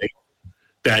 that's a thing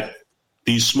that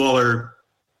these smaller,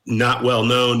 not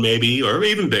well-known maybe, or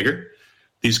even bigger,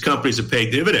 these companies that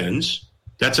pay dividends,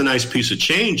 that's a nice piece of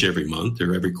change every month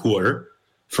or every quarter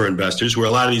for investors, where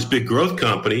a lot of these big growth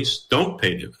companies don't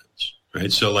pay dividends,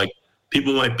 right? So like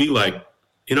people might be like,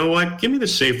 you know what, give me the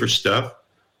safer stuff.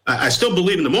 I still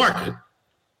believe in the market.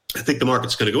 I think the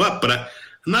market's going to go up, but I'm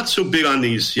not so big on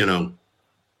these,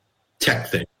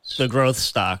 tech things. The growth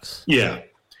stocks. Yeah.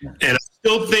 And I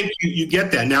still think you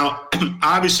get that. Now,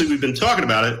 obviously, we've been talking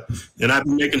about it, and I've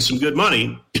been making some good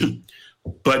money,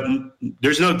 but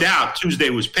there's no doubt Tuesday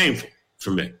was painful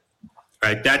for me.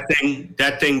 Right?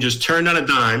 That thing just turned on a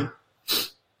dime.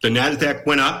 The NASDAQ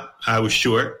went up. I was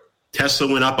short.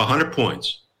 Tesla went up 100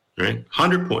 points. Right?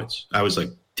 100 points. I was like,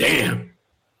 damn.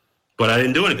 But I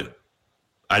didn't do anything.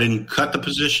 I didn't cut the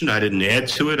position. I didn't add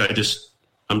to it. I'm just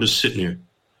sitting here.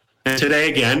 And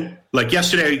today again, like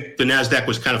yesterday, the NASDAQ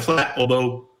was kind of flat,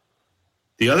 although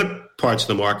the other parts of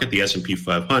the market, the S&P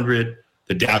 500,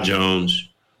 the Dow Jones,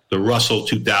 the Russell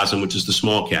 2000, which is the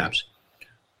small caps,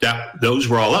 those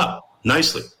were all up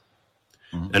nicely.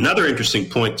 Mm-hmm. Another interesting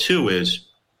point, too, is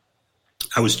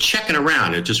I was checking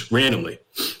around it just randomly.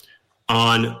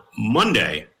 On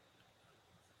Monday,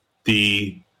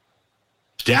 the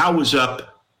Dow was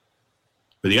up,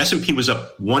 or the S&P was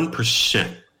up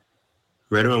 1%.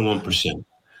 right around 1%.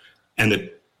 And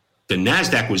the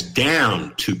NASDAQ was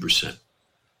down 2%.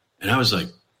 And I was like,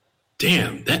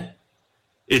 damn,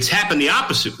 it's happened the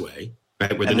opposite way,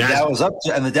 right? Where and the Dow was up,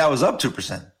 and the Dow was up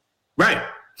 2%. Right.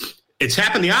 It's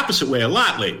happened the opposite way a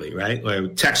lot lately, right? Where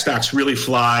tech stocks really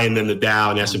fly, and then the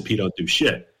Dow and S&P don't do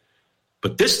shit.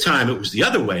 But this time it was the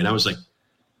other way, and I was like,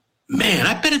 man,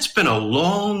 I bet it's been a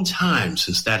long time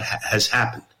since that has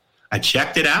happened. I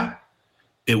checked it out.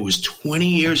 It was 20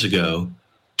 years ago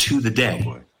to the day.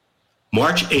 Oh,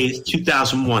 March 8th,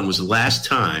 2001 was the last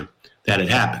time that had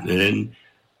happened. And then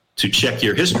to check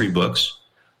your history books,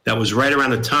 that was right around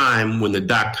the time when the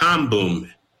dot-com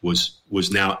boom was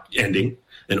now ending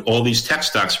and all these tech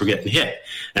stocks were getting hit.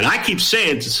 And I keep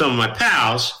saying to some of my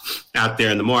pals out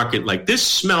there in the market, like, this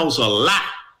smells a lot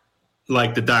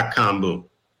like the dot-com boom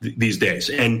these days.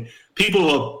 And people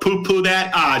will poo-poo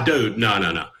that. Dude,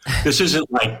 no. This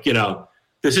isn't like,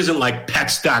 this isn't like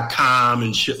pets.com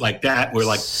and shit like that, where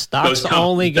like stocks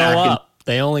only go up.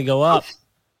 They only go up.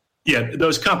 Yeah,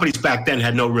 those companies back then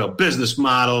had no real business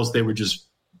models. They were just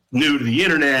new to the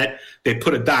internet. They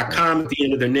put a .com at the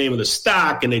end of their name of the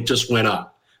stock, and they just went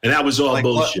up. And that was all like,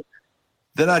 bullshit.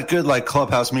 They're not good like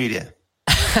Clubhouse Media.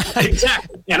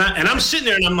 Exactly. And I'm sitting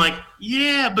there, and I'm like,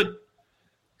 yeah, but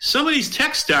some of these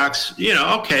tech stocks,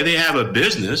 okay, they have a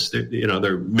business.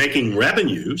 They're making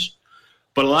revenues.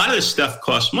 But a lot of this stuff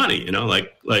costs money,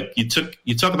 like you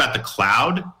talk about the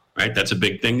cloud, right? That's a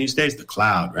big thing these days, the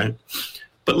cloud, right?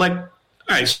 But like, all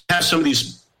right, so have some of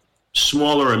these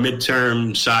smaller or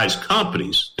midterm sized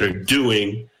companies that are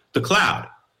doing the cloud.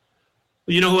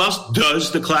 Well, you know who else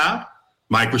does the cloud?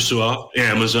 Microsoft,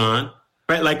 Amazon,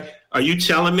 right? Like, are you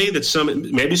telling me that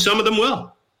maybe some of them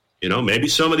will, maybe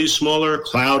some of these smaller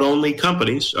cloud only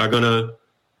companies are going to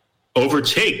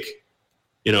overtake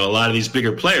a lot of these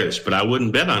bigger players, but I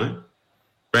wouldn't bet on it.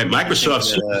 Right?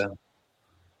 Microsoft.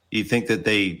 You think that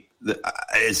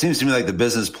it seems to me like the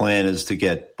business plan is to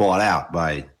get bought out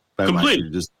by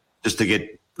Microsoft, just to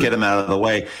get them out of the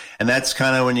way. And that's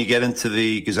kind of when you get into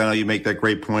because I know you make that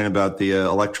great point about the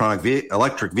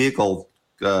electric vehicle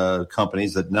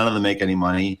companies, that none of them make any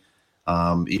money,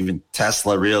 even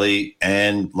Tesla really.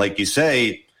 And like you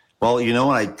say, well,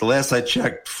 the last I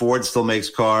checked, Ford still makes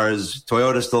cars,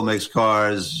 Toyota still makes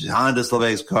cars, Honda still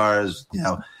makes cars,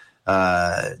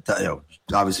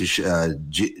 obviously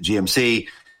GMC,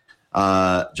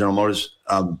 General Motors.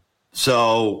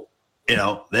 So,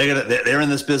 they're in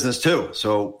this business too.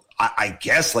 So I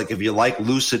guess, like, if you like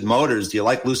Lucid Motors, do you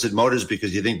like Lucid Motors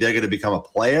because you think they're going to become a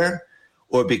player,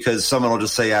 or because someone will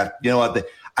just say, you know what,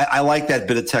 I like that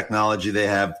bit of technology they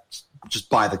have,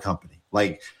 just buy the company.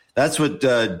 Like, that's what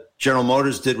General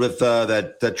Motors did with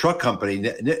that truck company,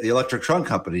 the electric truck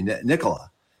company,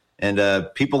 Nikola. And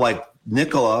people like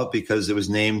Nikola because it was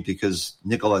named because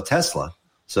Nikola Tesla.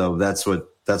 So that's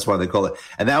why they call it.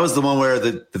 And that was the one where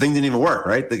the thing didn't even work,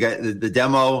 right? The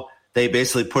demo, they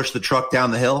basically pushed the truck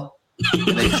down the hill.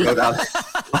 And they showed out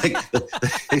like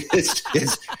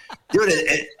dude.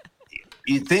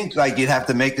 You'd think like you'd have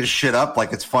to make this shit up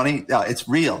like it's funny. No, it's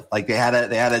real. Like they had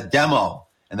a demo.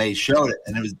 And they showed it,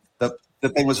 and it was the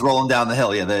thing was rolling down the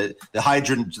hill. Yeah, the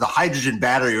hydrogen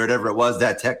battery or whatever it was,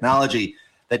 that technology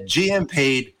that GM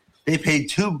paid. They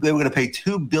were going to pay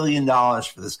 $2 billion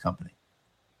for this company,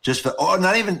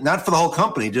 not for the whole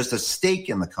company, just a stake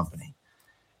in the company.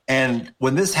 And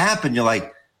when this happened, you're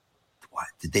like, what?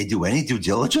 Did they do any due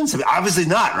diligence? I mean, obviously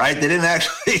not, right? They didn't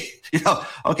actually,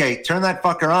 okay, turn that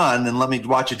fucker on and let me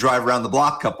watch you drive around the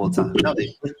block a couple of times. No,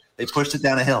 they pushed it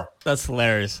down a hill. That's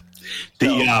hilarious.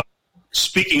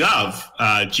 Speaking of,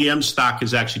 GM stock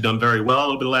has actually done very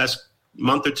well over the last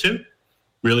month or two,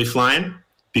 really flying,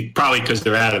 probably because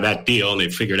they're out of that deal and they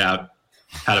figured out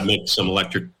how to make some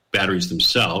electric batteries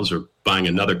themselves, or buying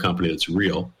another company that's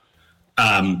real.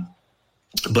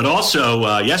 But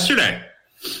also yesterday,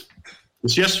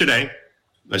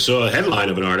 I saw a headline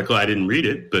of an article. I didn't read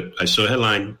it, but I saw a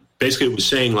headline. Basically, it was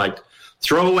saying, like,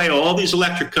 throw away all these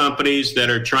electric companies that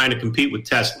are trying to compete with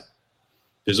Tesla.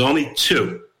 There's only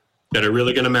two that are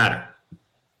really going to matter.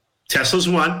 Tesla's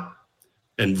one,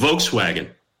 and Volkswagen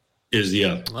is the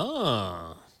other.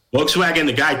 Oh. Volkswagen,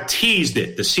 the guy teased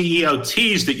it. The CEO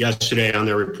teased it yesterday on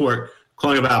their report,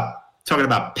 talking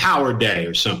about Power Day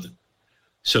or something.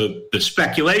 So the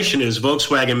speculation is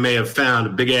Volkswagen may have found a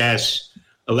big-ass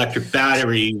electric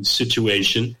battery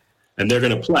situation, and they're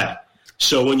going to play.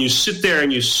 So when you sit there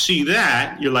and you see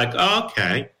that, you're like, oh,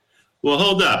 okay. Well,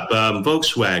 hold up,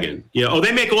 Volkswagen.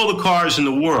 They make all the cars in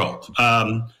the world.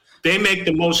 They make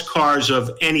the most cars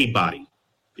of anybody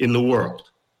in the world.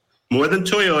 More than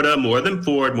Toyota, more than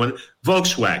Ford, more than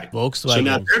Volkswagen. So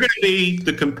now they're going to be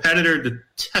the competitor to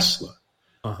Tesla.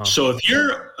 So if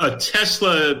you're a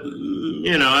Tesla,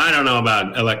 I don't know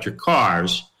about electric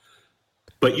cars,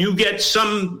 but you get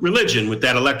some religion with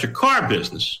that electric car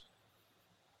business,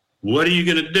 what are you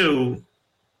going to do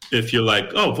if you're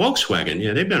like, oh, Volkswagen,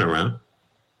 yeah, they've been around.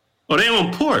 Oh, they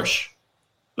own Porsche.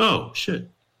 Oh, shit.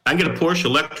 I can get a Porsche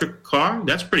electric car?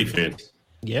 That's pretty fancy.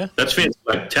 Yeah. That's fancy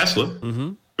like Tesla.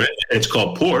 Mm-hmm. Right? It's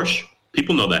called Porsche.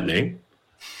 People know that name.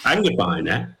 I can get behind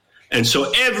that. And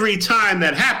so every time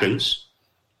that happens,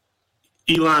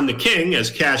 Elon the King,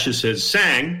 as Cassius has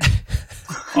sang,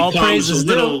 all praises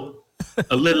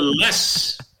a little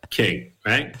less king,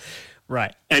 right?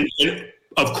 Right. And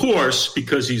of course,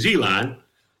 because he's Elon,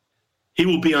 he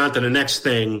will be on to the next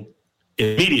thing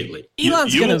immediately.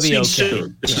 Elon's going to be okay.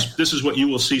 Soon. This is what you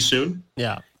will see soon.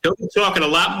 Yeah. He'll be talking a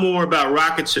lot more about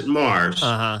rockets at Mars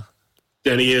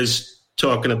than he is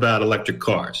talking about electric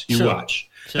cars. You watch.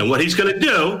 Sure. And what he's going to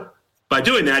do, by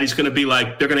doing that, he's going to be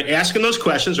like, they're going to ask him those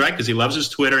questions, right? Because he loves his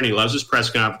Twitter and he loves his press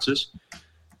conferences.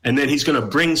 And then he's going to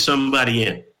bring somebody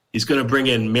in. He's going to bring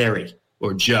in Mary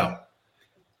or Joe.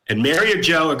 And Mary or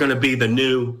Joe are going to be the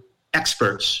new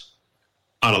experts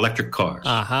on electric cars.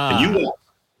 And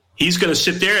he's going to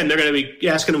sit there and they're going to be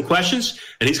asking him questions.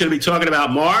 And he's going to be talking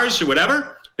about Mars or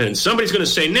whatever. And somebody's going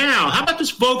to say, now, how about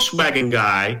this Volkswagen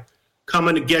guy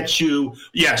coming to get you?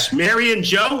 Yes, Mary and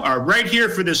Joe are right here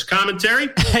for this commentary.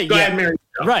 Go ahead, Mary and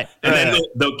Joe. Right. And then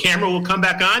the camera will come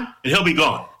back on and he'll be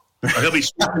gone. Or he'll be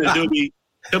smoking a doobie.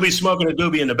 He'll be smoking a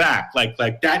doobie in the back. Like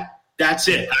that. That's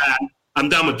it. I'm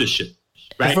done with this shit.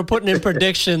 Right? If we're putting in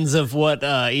predictions of what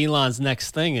Elon's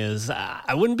next thing is,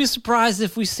 I wouldn't be surprised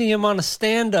if we see him on a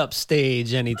stand-up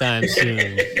stage anytime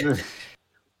soon.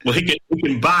 Well, he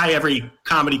can buy every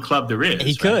comedy club there is.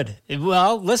 He could.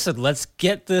 Well, listen, let's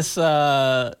get this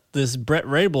this Brett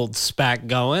Raybould SPAC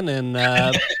going, and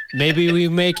maybe we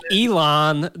make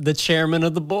Elon the chairman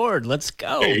of the board. Let's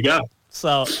go. There you go.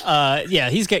 So,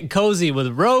 he's getting cozy with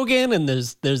Rogan, and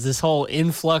there's this whole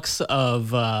influx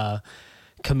of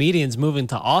comedians moving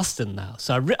to Austin now.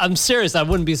 So I'm serious. I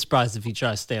wouldn't be surprised if he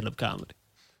tries stand-up comedy.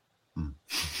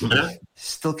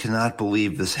 Still cannot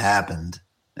believe this happened,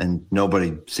 and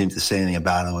nobody seemed to say anything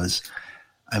about it.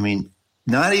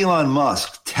 Not Elon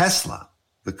Musk, Tesla.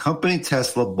 The company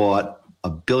Tesla bought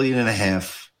 $1.5 billion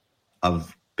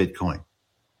of Bitcoin.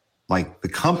 Like the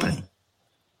company,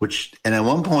 and at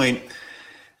one point,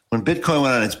 when Bitcoin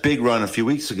went on its big run a few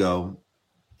weeks ago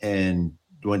and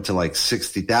went to like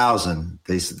 60,000,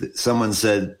 someone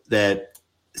said that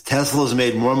Tesla's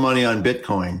made more money on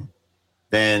Bitcoin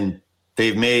than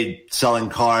they've made selling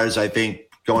cars, I think,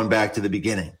 going back to the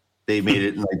beginning. They made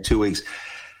it in like 2 weeks.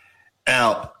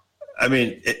 Now,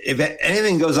 if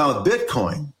anything goes on with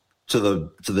Bitcoin to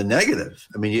the negative,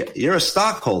 you're a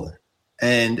stockholder,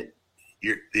 and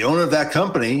you're the owner of that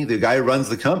company. The guy who runs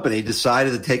the company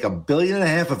decided to take $1.5 billion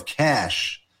of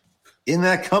cash in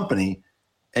that company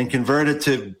and convert it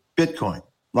to Bitcoin.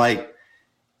 Like,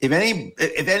 if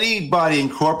anybody in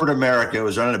corporate America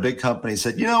was running a big company and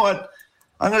said, you know what,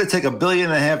 I'm going to take $1.5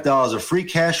 billion of free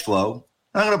cash flow,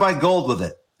 I'm going to buy gold with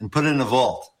it and put it in a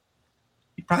vault,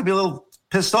 you'd probably be a little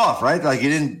pissed off, right? Like, you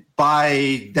didn't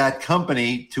buy that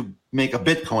company to make a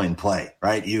Bitcoin play,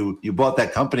 right? You bought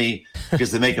that company because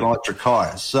they're making electric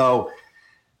cars. So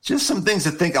just some things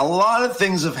to think. A lot of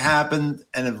things have happened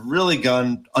and have really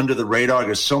gone under the radar.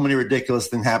 There's so many ridiculous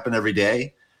things happen every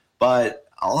day, but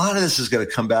a lot of this is going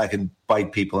to come back and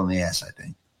bite people in the ass, I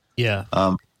think. Yeah.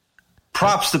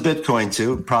 Props to Bitcoin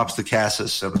too. Props to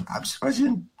Cassius. So I'm surprised he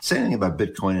didn't say anything about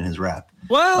Bitcoin in his rap.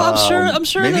 Well, I'm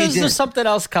sure there's something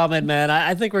else coming, man.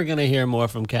 I think we're gonna hear more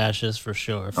from Cassius for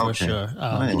sure. We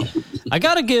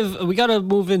gotta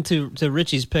move into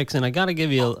Richie's picks, and I gotta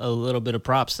give you a little bit of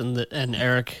props and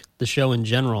Eric, the show in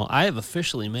general. I have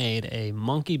officially made a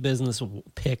Monkey Business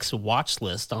Picks watch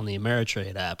list on the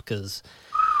Ameritrade app because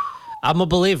I'm a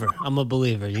believer.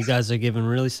 You guys are giving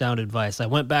really sound advice. I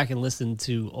went back and listened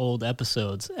to old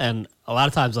episodes, and a lot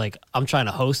of times, like, I'm trying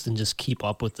to host and just keep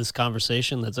up with this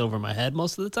conversation that's over my head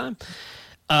most of the time.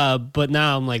 But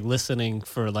now I'm, like, listening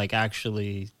for, like,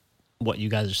 actually what you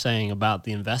guys are saying about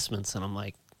the investments, and I'm,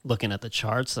 like, looking at the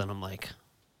charts, and I'm like,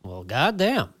 well,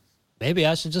 goddamn, maybe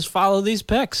I should just follow these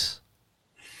picks.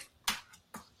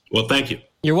 Well, thank you.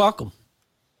 You're welcome.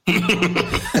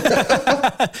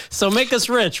 So make us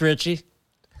rich, Richie.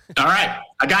 All right,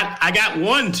 I got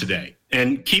one today,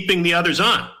 and keeping the others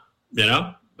on.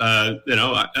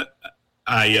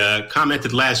 I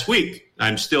commented last week.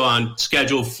 I'm still on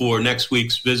schedule for this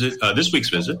week's visit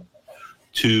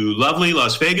to lovely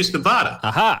Las Vegas, Nevada,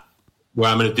 where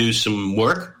I'm going to do some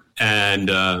work and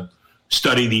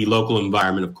study the local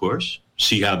environment, of course.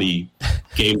 see how the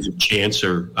games of chance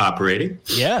are operating.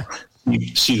 Yeah.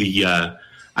 You see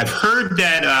I've heard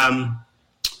that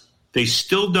they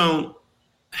still don't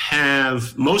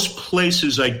have, most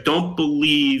places, I don't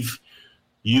believe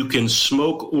you can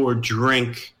smoke or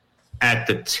drink at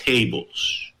the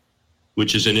tables,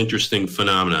 which is an interesting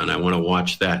phenomenon. I want to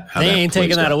watch that. They ain't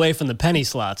taking that away from the penny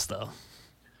slots, though.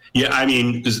 Yeah, I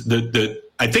mean,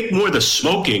 I think more the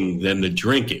smoking than the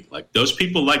drinking. Like, those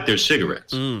people like their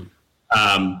cigarettes.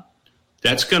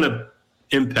 That's going to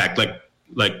impact.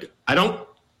 Like I don't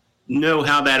know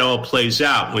how that all plays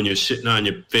out when you're sitting on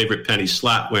your favorite penny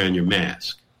slot wearing your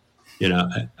mask.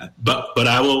 But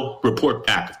I will report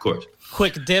back, of course.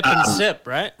 Quick dip and sip,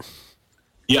 right?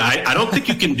 Yeah, I don't think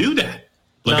you can do that.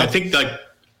 Like, no. I think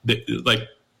like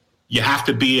you have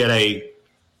to be at a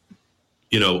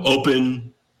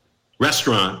open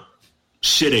restaurant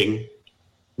sitting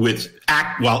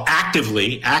while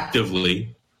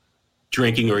actively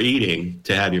drinking or eating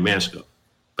to have your mask on.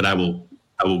 But I will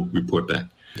report back.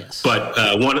 Yes.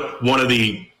 But one of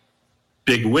the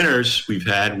big winners we've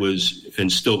had was,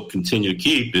 and still continue to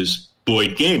keep, is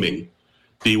Boyd Gaming.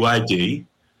 BYD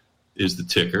is the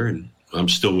ticker, and I'm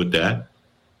still with that.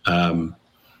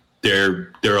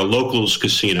 They're a locals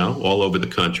casino all over the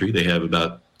country. They have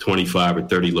about 25 or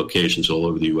 30 locations all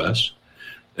over the U.S.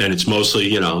 And it's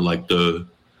mostly, like the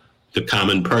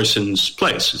common person's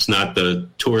place. It's not the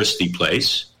touristy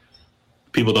place.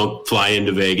 People don't fly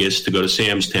into Vegas to go to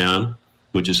Sam's Town,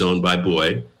 which is owned by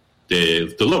Boyd.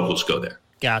 The locals go there.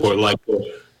 Gotcha. Or like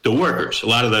the workers. A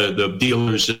lot of the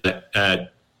dealers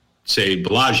at say,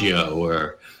 Bellagio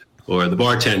or the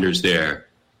bartenders there,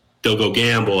 they'll go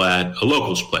gamble at a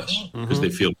local's place because they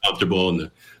feel comfortable and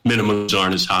the minimums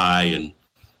aren't as high, and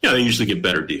they usually get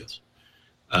better deals.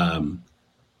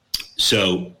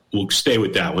 So we'll stay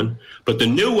with that one. But the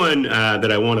new one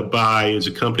that I want to buy is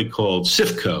a company called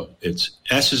Sifco. It's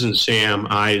S as in Sam,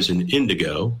 I as in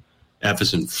Indigo, F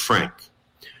as in Frank.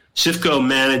 Sifco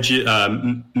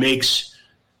makes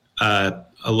a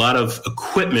lot of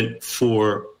equipment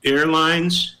for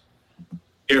airlines,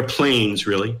 airplanes,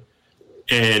 really,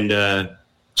 and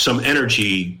some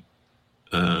energy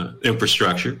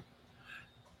infrastructure.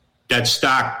 That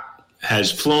stock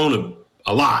has flown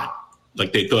a lot.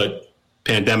 Like, they thought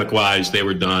pandemic-wise they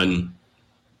were done,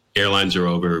 airlines are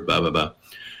over, blah, blah, blah.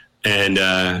 And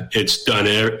it's done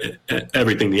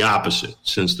everything the opposite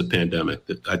since the pandemic.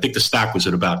 I think the stock was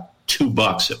at about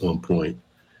 $2 at one point.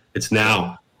 It's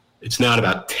now at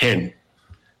about 10.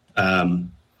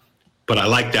 But I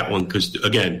like that one because,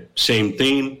 again, same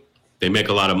theme. They make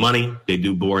a lot of money. They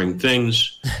do boring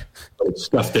things. But it's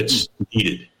stuff that's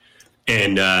needed.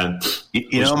 And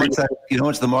you know how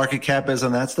much the market cap is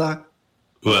on that stock?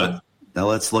 What? Now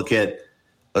let's look at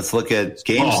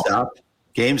GameStop.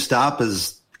 GameStop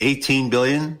is $18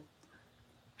 billion.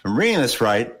 If I'm reading this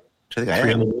right, which I think I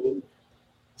am,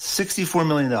 $64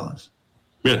 million.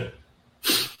 Yeah.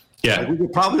 Yeah. Like, we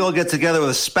could probably all get together with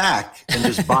a SPAC and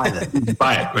just buy them.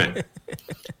 Buy it, right.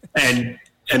 And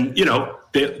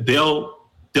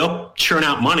they'll churn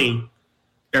out money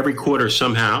every quarter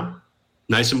somehow.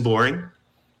 Nice and boring.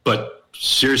 But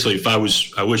seriously, I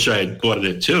wish I had bought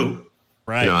it at 2.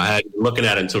 Right. I hadn't been looking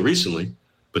at it until recently.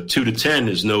 But 2 to 10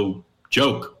 is no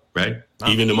joke, right? No.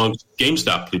 Even amongst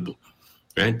GameStop people,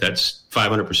 right? That's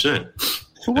 500%.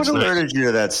 So what alerted you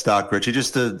to that stock, Richie?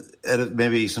 Just to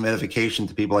maybe some edification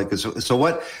to people like this. So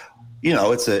what,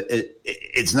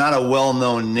 it's not a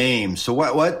well-known name. So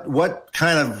what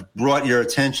kind of brought your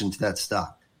attention to that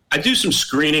stock? I do some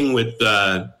screening with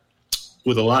a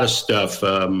lot of stuff,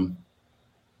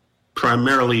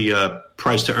 primarily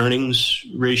price to earnings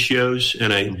ratios,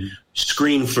 and I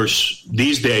screen for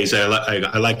these days.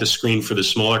 I like to screen for the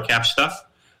smaller cap stuff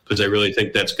because I really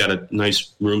think that's got a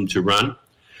nice room to run.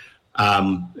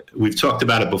 We've talked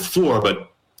about it before,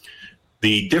 but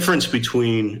the difference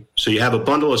between, so you have a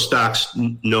bundle of stocks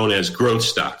known as growth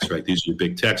stocks, right? These are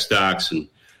big tech stocks and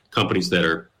companies that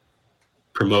are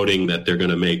promoting that they're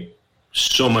going to make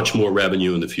so much more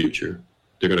revenue in the future.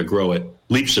 They're going to grow at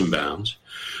leaps and bounds,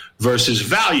 versus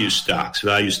value stocks.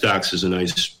 Value stocks is a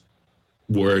nice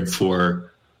word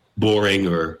for boring,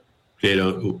 or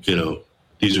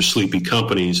these are sleepy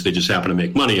companies. They just happen to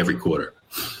make money every quarter.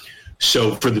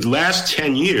 So for the last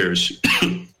 10 years,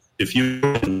 if you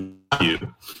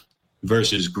value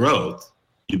versus growth,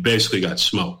 you basically got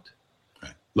smoked.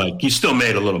 Right. Like, you still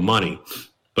made a little money,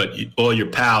 but all your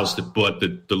pals that bought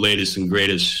the latest and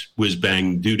greatest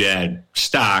whiz-bang doodad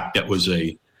stock that was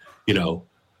a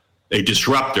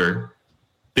disruptor,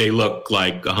 they look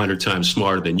like 100 times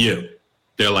smarter than you.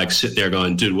 They're like sitting there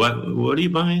going, dude, what are you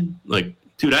buying? Like,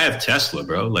 dude, I have Tesla,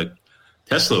 bro. Like,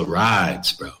 Tesla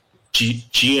rides, bro.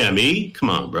 GME? Come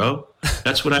on, bro.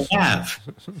 That's what I have.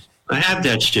 I have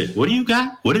that shit. What do you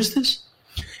got? What is this?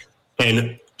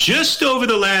 And just over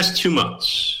the last 2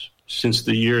 months, since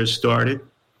the year has started,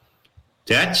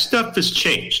 that stuff has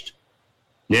changed.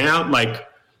 Now, like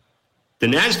the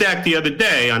NASDAQ the other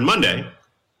day on Monday,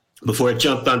 before it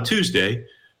jumped on Tuesday,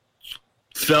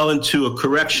 fell into a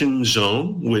correction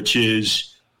zone, which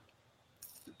is,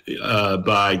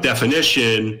 by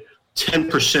definition,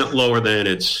 10% lower than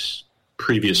its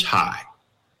previous high.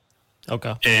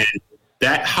 Okay. And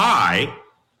that high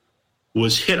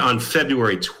was hit on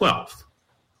February 12th,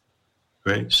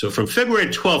 right? So from February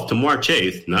 12th to March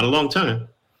 8th, not a long time,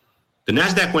 the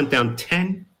NASDAQ went down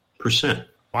 10%.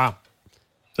 Wow.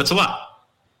 That's a lot,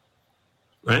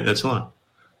 right? That's a lot.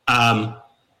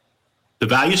 The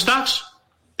value stocks,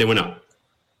 they went up.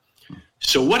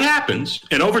 So what happens,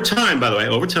 and over time, by the way,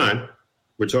 over time,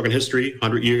 we're talking history,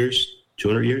 100 years,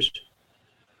 200 years,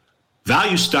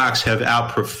 value stocks have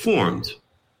outperformed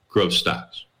growth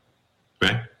stocks,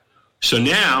 right? So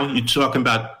now you're talking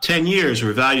about 10 years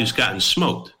where value's gotten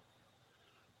smoked.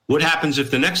 What happens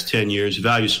if the next 10 years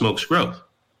value smokes growth?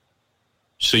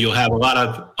 So you'll have a lot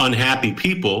of unhappy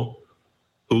people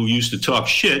who used to talk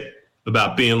shit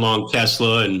about being long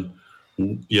Tesla and,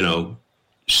 you know,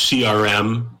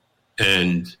 CRM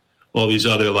and all these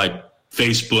other like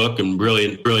Facebook and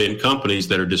brilliant companies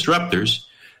that are disruptors.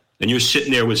 And you're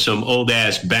sitting there with some old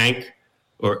ass bank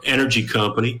or energy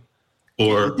company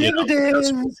or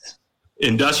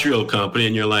industrial company.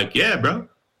 And you're like, yeah, bro,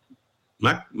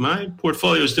 my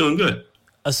portfolio is doing good.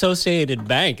 Associated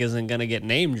Bank isn't going to get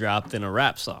name dropped in a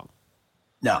rap song.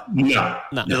 No.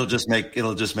 It'll just make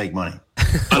money.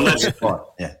 Unless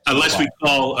we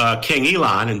call King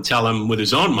Elon and tell him with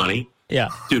his own money, yeah,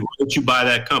 dude, why don't you buy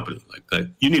that company? Like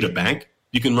you need a bank.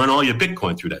 You can run all your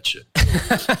Bitcoin through that shit.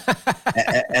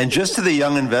 And just to the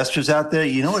young investors out there,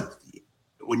 you know what?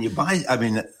 When you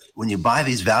buy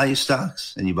these value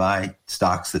stocks and you buy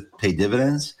stocks that pay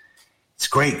dividends, it's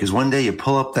great because one day you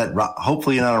pull up that.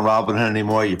 Hopefully, you're not on Robinhood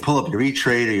anymore. You pull up your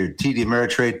E-Trade or your TD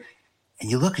Ameritrade,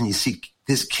 and you look and you see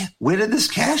this. Where did this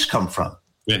cash come from?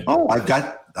 Yeah. Oh, I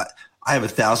have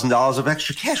 $1,000 of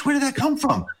extra cash. Where did that come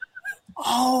from?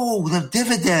 Oh, the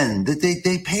dividend that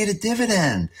they paid a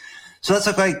dividend. So that's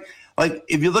like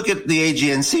if you look at the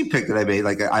AGNC pick that I made,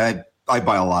 like I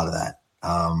buy a lot of that.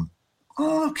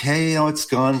 Okay, it's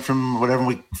gone from whatever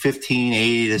week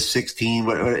 15.80 to 16.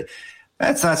 What,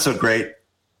 that's not so great.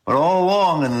 But all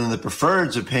along, and then the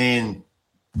preferreds are paying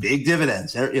big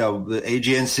dividends. The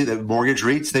AGNC, the mortgage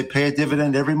REITs, they pay a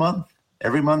dividend every month.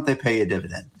 Every month they pay a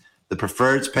dividend. The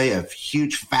preferreds pay a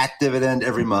huge fat dividend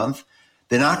every month.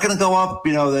 They're not going to go up.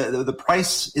 The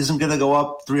price isn't going to go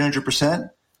up 300%,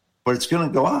 but it's going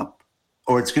to go up,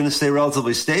 or it's going to stay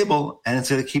relatively stable, and it's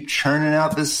going to keep churning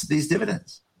out these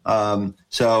dividends.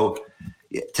 So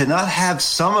to not have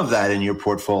some of that in your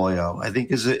portfolio, I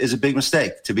think is a big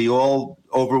mistake. To be all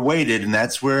overweighted, and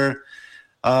that's where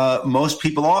most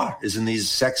people is in these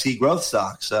sexy growth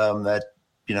stocks that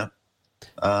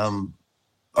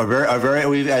are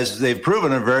very, as they've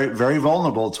proven, are very, very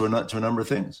vulnerable to a number of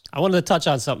things. I wanted to touch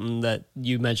on something that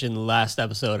you mentioned in the last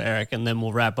episode, Eric, and then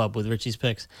we'll wrap up with Richie's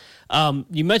picks.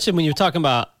 You mentioned when you were talking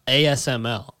about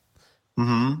ASML,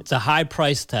 it's a high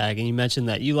price tag, and you mentioned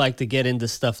that you like to get into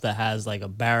stuff that has like a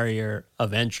barrier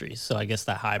of entry. So I guess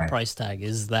that high price tag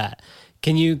is that.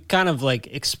 Can you kind of like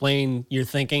explain your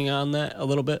thinking on that a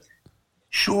little bit?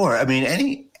 Sure. I mean,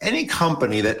 any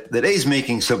company that is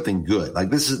making something good, like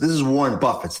this is Warren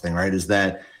Buffett's thing, right? Is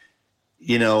that,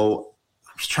 I'm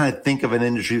just trying to think of an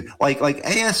industry like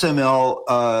ASML.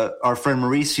 Our friend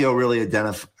Mauricio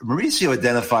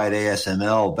identified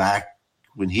ASML back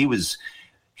when he was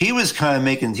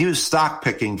stock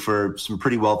picking for some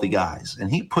pretty wealthy guys, and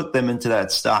he put them into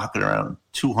that stock at around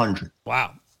 200.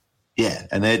 Wow. Yeah,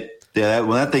 and when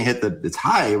that thing hit its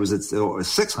high, it was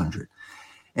 600.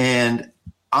 And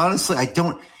honestly,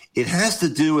 it has to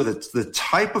do with the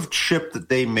type of chip that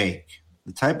they make.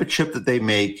 The type of chip that they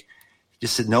make,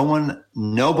 just said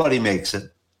nobody makes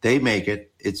it. They make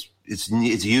it. It's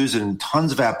used in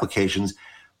tons of applications,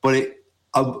 but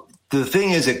the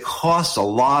thing is, it costs a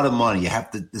lot of money.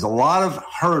 There's a lot of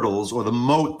hurdles or the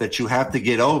moat that you have to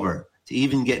get over to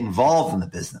even get involved in the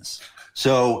business.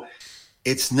 So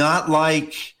it's not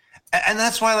like. And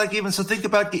that's why, think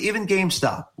about even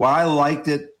GameStop. Why I liked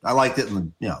it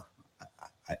in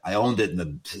I owned it in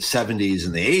the 70s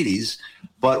and the 80s.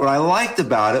 But what I liked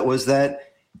about it was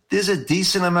that there's a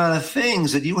decent amount of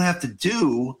things that you have to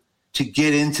do to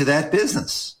get into that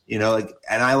business. And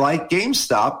I like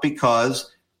GameStop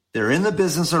because They're in the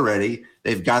business already.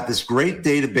 They've got this great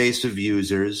database of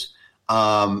users.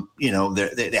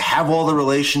 They have all the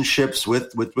relationships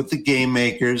with the game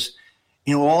makers.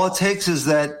 All it takes is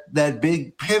that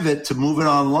big pivot to move it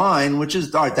online, which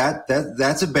is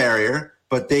that's a barrier,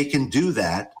 but they can do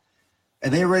that.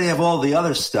 And they already have all the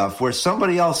other stuff where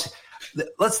somebody else,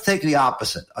 let's take the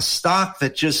opposite, a stock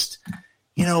that just,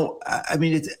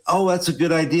 that's a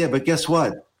good idea. But guess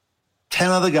what? 10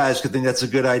 other guys could think that's a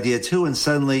good idea too. And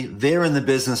suddenly they're in the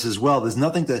business as well. There's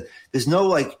no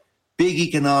like big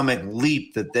economic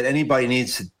leap that anybody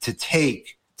needs to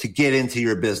take to get into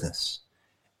your business.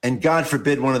 And God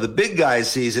forbid one of the big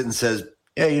guys sees it and says,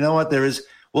 yeah, you know what?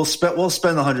 We'll spend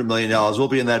 $100 million. We'll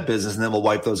be in that business, and then we'll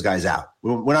wipe those guys out.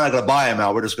 We're not going to buy them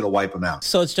out. We're just going to wipe them out.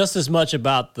 So it's just as much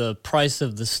about the price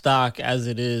of the stock as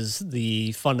it is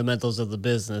the fundamentals of the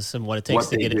business and what it takes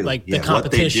to get it, like the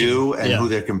competition. What they do and who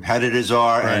their competitors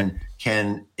are, right.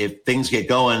 And if things get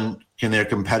going, can their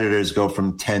competitors go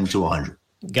from 10 to 100?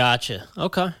 Gotcha.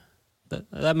 Okay.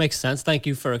 That makes sense. Thank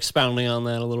you for expounding on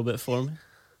that a little bit for me.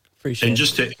 Appreciate it. And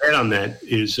just to add on that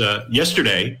is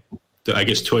yesterday, I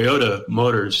guess Toyota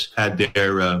Motors had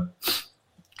their, an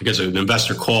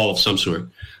investor call of some sort.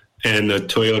 And the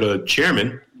Toyota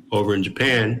chairman over in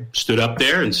Japan stood up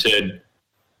there and said,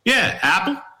 yeah,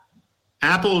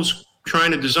 Apple's trying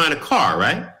to design a car,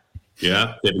 right?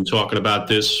 Yeah, they've been talking about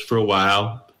this for a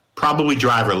while, probably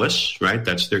driverless, right?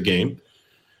 That's their game.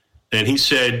 And he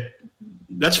said,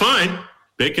 that's fine.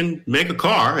 They can make a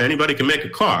car. Anybody can make a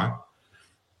car.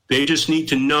 They just need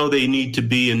to know they need to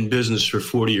be in business for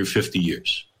 40 or 50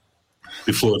 years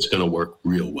before it's going to work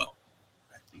real well.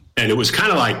 And it was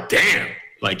kind of like, damn,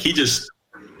 like he just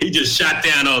shot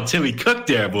down old Timmy Cook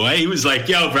there, boy. He was like,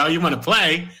 yo, bro, you want to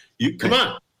play? Come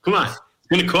on. It's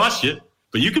going to cost you,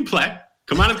 but you can play.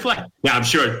 Come on and play. Now, I'm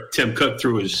sure Tim Cook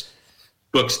threw his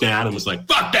books down and was like,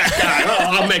 fuck that guy.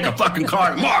 I'll make a fucking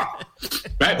car tomorrow.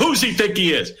 Right? Who does he think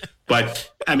he is? But,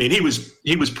 I mean, he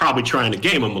was probably trying to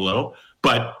game him a little,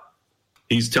 but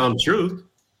he's telling the truth,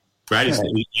 right?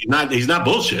 He's not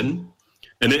bullshitting.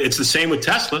 And it's the same with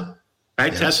Tesla,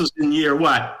 right? Yeah. Tesla's in year,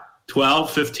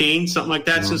 12, 15, something like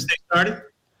that since they started.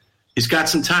 He's got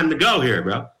some time to go here,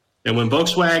 bro. And when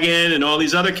Volkswagen and all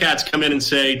these other cats come in and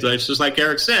say, just like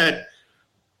Eric said,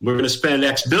 we're going to spend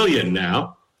X billion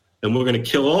now, and we're going to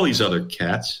kill all these other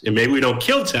cats. And maybe we don't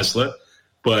kill Tesla,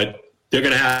 but they're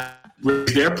going to have to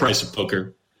raise their price of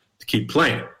poker to keep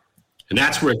playing. And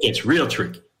that's where it gets real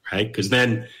tricky. Right? Because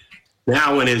then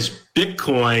now when his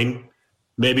Bitcoin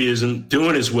maybe isn't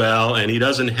doing as well and he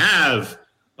doesn't have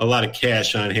a lot of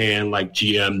cash on hand like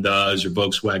GM does or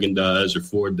Volkswagen does or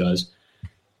Ford does,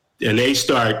 and they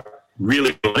start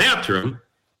really going after him,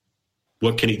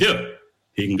 what can he do?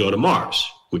 He can go to Mars,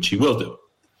 which he will do.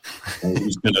 And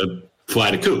he's going to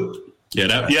fly the coop.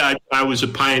 I was a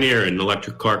pioneer in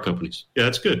electric car companies. Yeah,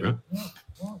 that's good, bro.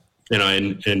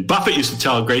 And Buffett used to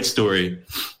tell a great story.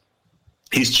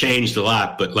 He's changed a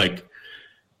lot, but like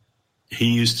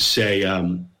he used to say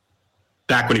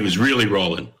back when he was really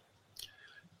rolling,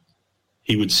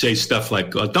 he would say stuff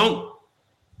like,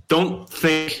 don't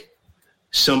think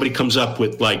somebody comes up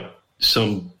with like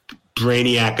some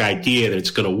brainiac idea that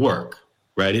it's going to work,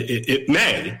 right? It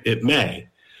may.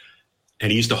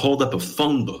 And he used to hold up a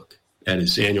phone book at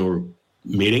his annual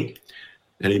meeting,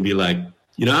 and he'd be like,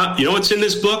 you know what's in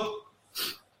this book?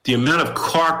 The amount of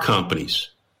car companies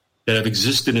that have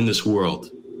existed in this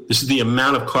world. This is the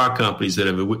amount of car companies that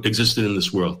have existed in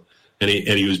this world. And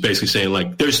he was basically saying,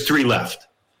 like, there's 3 left,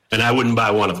 and I wouldn't buy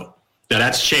one of them. Now,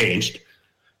 that's changed.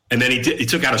 And then he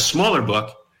took out a smaller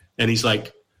book, and he's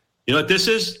like, you know what this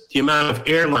is? The amount of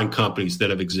airline companies that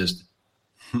have existed.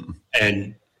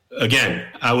 And, again,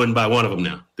 I wouldn't buy one of them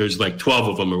now. There's like 12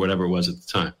 of them or whatever it was at the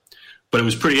time. But it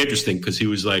was pretty interesting because he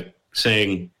was, like,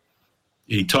 saying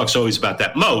he talks always about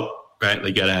that moat, right?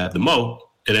 Like, you got to have the moat.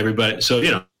 And everybody, so,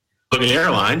 look at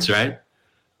airlines, right?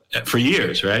 For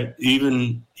years, right?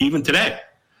 Even today,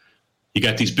 you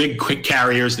got these big quick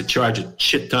carriers that charge a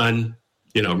shit ton,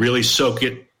 really soak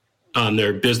it on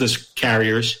their business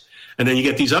carriers. And then you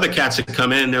get these other cats that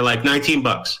come in and they're like $19,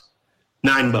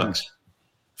 $9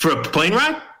 for a plane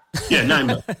ride. Yeah,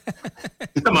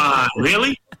 $9. Come on,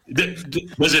 really?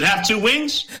 Does it have 2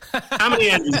 wings? How many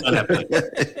engines on that plane?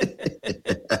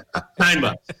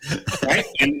 $9, right?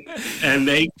 And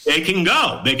they can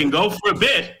go. They can go for a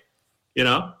bit,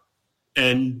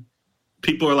 and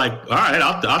people are like, all right,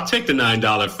 I'll take the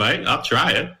 $9 fight. I'll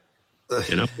try it,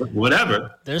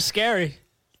 whatever. They're scary.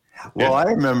 Well, I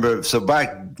remember, so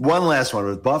back, one last one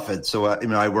with Buffett. So,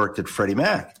 I worked at Freddie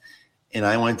Mac, and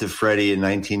I went to Freddie in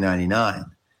 1999.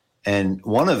 And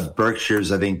one of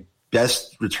Berkshire's, I think,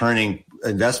 best returning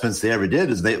investments they ever did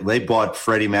is they bought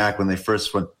Freddie Mac when they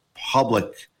first went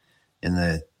public in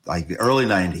the early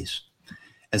 90s.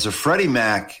 And so Freddie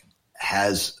Mac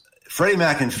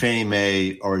and Fannie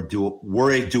Mae were a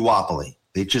duopoly.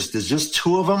 There's just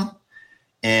two of them,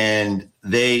 and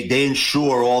they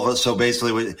insure all of us. So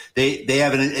basically,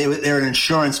 they're an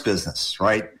insurance business,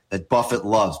 right? That Buffett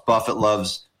loves. Buffett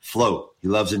loves float. He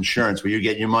loves insurance, where you're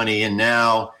getting your money in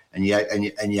now, and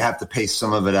you have to pay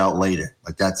some of it out later.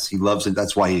 He loves it.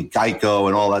 That's why Geico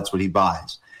and all that's what he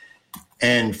buys.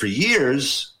 And for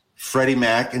years, Freddie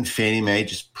Mac and Fannie Mae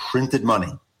just printed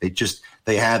money.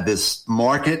 They had this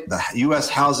market, the U.S.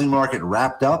 housing market,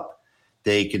 wrapped up.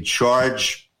 They could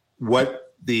charge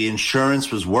what the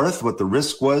insurance was worth, what the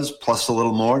risk was, plus a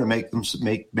little more to make them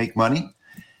make money.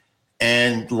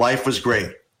 And life was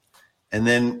great. And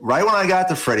then right when I got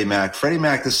to Freddie Mac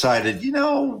decided,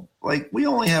 we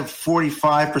only have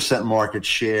 45% market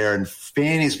share and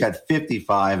Fannie's got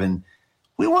 55, and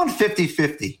we want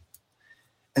 50-50.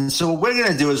 And so what we're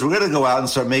going to do is we're going to go out and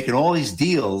start making all these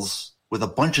deals with a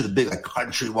bunch of the big, like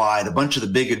Countrywide, a bunch of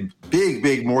the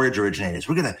big mortgage originators.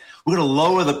 We're gonna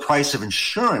lower the price of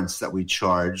insurance that we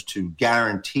charge to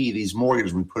guarantee these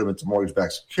mortgages. We put them into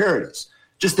mortgage-backed securities.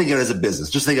 Just think of it as a business.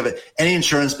 Just think of it, any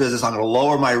insurance business. I'm going to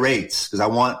lower my rates because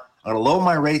I'm going to lower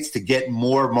my rates to get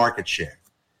more market share.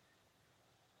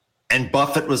 And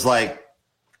Buffett was like,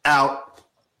 out.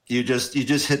 You just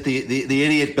hit the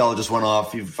idiot bell just went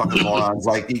off. You fucking morons!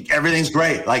 Everything's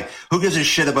great. Who gives a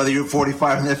shit about you're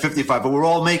 45 and they're 55? But we're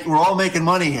all making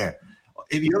money here.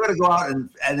 If you're going to go out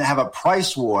and have a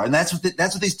price war, and that's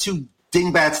what these two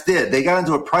dingbats did. They got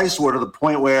into a price war to the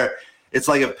point where it's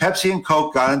like if Pepsi and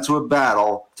Coke got into a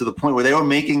battle to the point where they were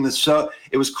making the soda.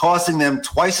 It was costing them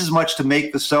twice as much to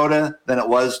make the soda than it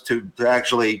was to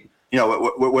actually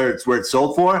where it's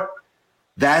sold for.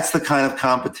 That's the kind of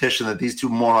competition that these two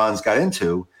morons got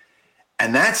into.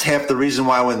 And that's half the reason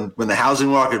why when the housing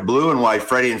market blew and why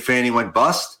Freddie and Fannie went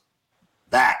bust,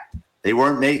 that they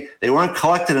weren't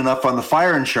collected enough on the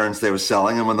fire insurance they were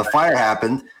selling. And when the fire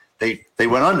happened, they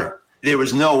went under. There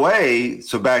was no way.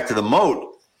 So back to the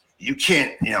moat, you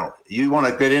can't, you want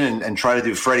to get in and try to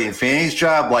do Freddie and Fannie's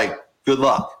job. Good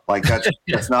luck.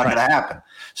 That's not going to happen.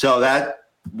 So that,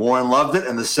 Warren loved it,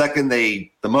 and the second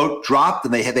the moat dropped,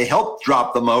 and they helped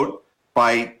drop the moat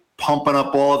by pumping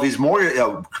up all of these mortgage.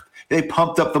 They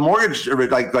pumped up the mortgage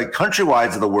like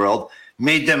Countrywides of the world,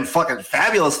 made them fucking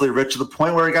fabulously rich to the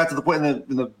point where it got to the point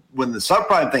when the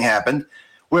subprime thing happened,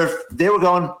 where they were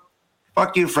going,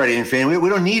 "Fuck you, Freddie and Fannie. We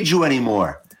don't need you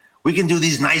anymore. We can do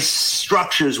these nice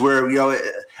structures where we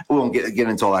won't get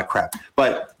into all that crap."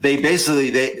 But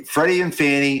Freddie and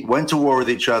Fannie went to war with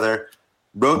each other.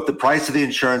 Wrote the price of the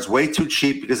insurance way too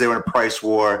cheap because they were in a price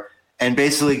war, and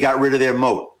basically got rid of their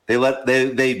moat. They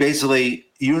basically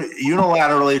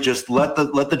unilaterally just let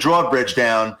the drawbridge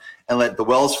down and let the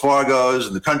Wells Fargos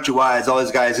and the Countrywides, all those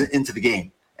guys into the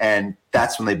game, and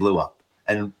that's when they blew up.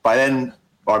 And by then,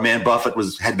 our man Buffett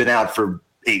had been out for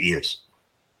 8 years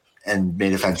and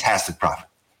made a fantastic profit.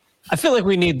 I feel like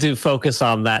we need to focus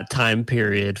on that time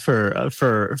period for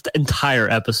entire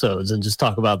episodes and just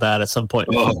talk about that at some point.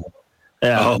 Oh.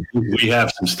 Yeah. Oh, we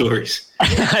have some stories.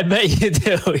 I bet you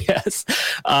do, yes.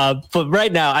 But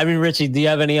right now, Richie, do you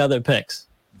have any other picks?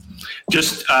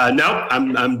 Just no.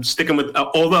 I'm sticking with.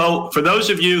 Although for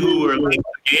those of you who are late to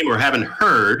the game or haven't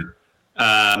heard,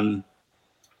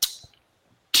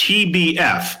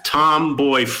 TBF, Tom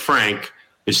Boy Frank,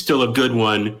 is still a good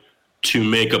one to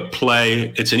make a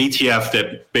play. It's an ETF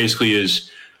that basically is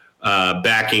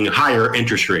backing higher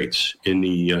interest rates in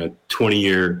the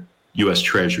 20-year U.S.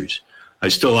 Treasuries. I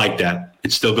still like that.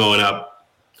 It's still going up.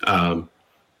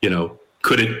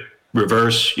 Could it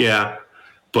reverse? Yeah.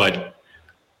 But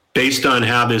based on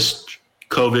how this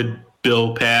COVID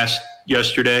bill passed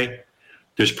yesterday,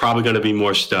 there's probably going to be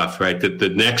more stuff, right? The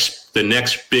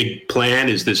next big plan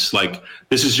is this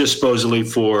is just supposedly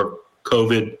for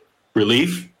COVID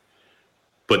relief.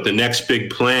 But the next big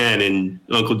plan in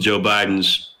Uncle Joe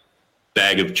Biden's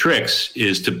bag of tricks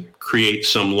is to create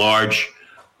some large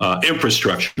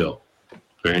infrastructure bill.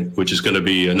 Right, which is going to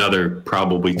be another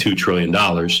probably $2 trillion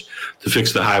to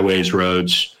fix the highways,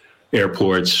 roads,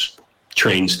 airports,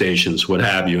 train stations, what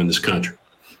have you in this country.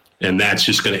 And that's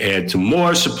just going to add to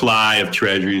more supply of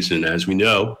treasuries. And as we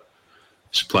know,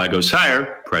 supply goes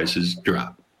higher, prices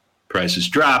drop. Prices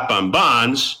drop on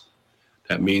bonds.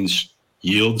 That means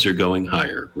yields are going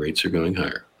higher, rates are going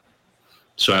higher.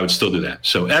 So I would still do that.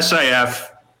 So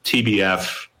SIF,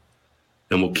 TBF,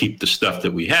 and we'll keep the stuff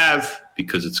that we have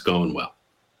because it's going well.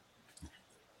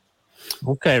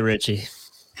 Okay, Richie.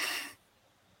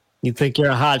 You think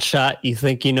you're a hot shot? You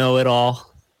think you know it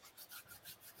all?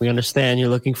 We understand you're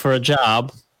looking for a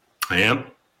job. I am.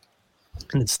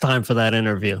 And it's time for that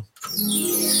interview.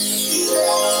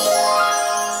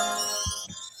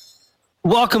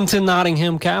 Welcome to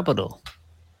Nottingham Capital.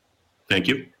 Thank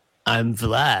you. I'm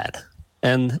Vlad.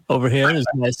 And over here is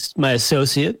my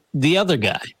associate, the other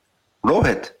guy.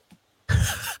 Rohit.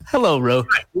 Hello,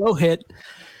 Rohit.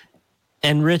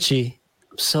 And Richie.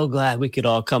 I'm so glad we could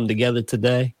all come together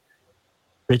today.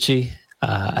 Richie,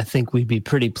 I think we'd be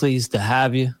pretty pleased to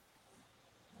have you.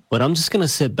 But I'm just going to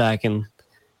sit back and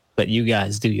let you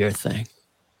guys do your thing.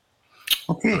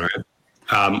 Okay. All right.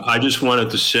 I just wanted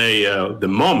to say the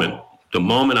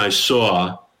moment I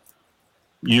saw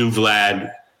you,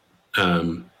 Vlad,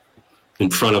 in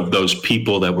front of those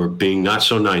people that were being not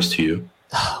so nice to you.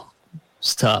 Oh,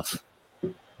 it's tough.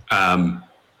 One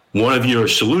of your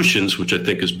solutions, which I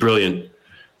think is brilliant,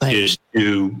 is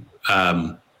to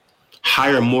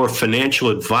hire more financial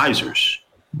advisors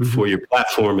for your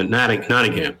platform at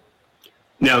Nottingham.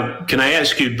 Now, can I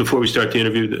ask you before we start the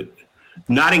interview, that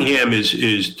Nottingham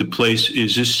is the place,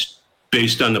 is this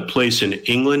based on the place in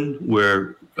England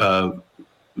where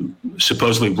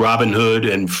supposedly Robin Hood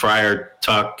and Friar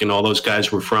Tuck and all those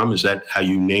guys were from? Is that how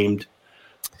you named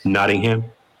Nottingham?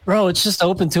 Bro, it's just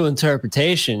open to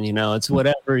interpretation. You know, it's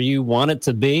whatever you want it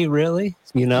to be, really.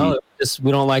 You know,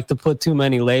 we don't like to put too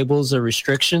many labels or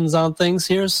restrictions on things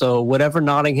here. So whatever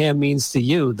Nottingham means to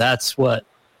you, that's what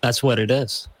it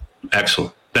is.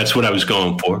 Excellent. That's what I was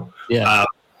going for. Yeah.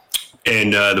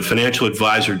 And the financial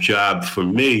advisor job for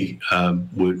me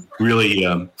would really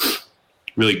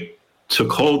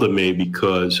took hold of me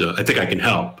because I think I can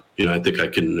help. You know, I think I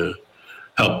can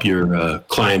help your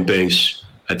client base.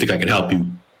 I think I can help you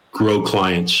grow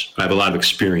clients. I have a lot of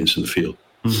experience in the field.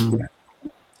 Mm-hmm.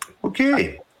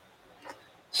 Okay.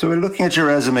 So we're looking at your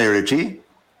resume, Richie.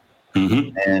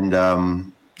 Mm-hmm. And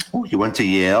you went to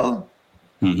Yale.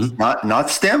 Mm-hmm. Not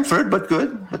Stanford, but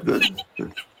good.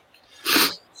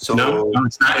 So no,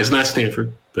 it's not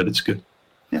Stanford, but it's good.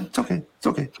 Yeah, it's okay.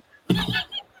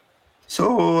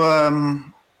 So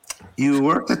you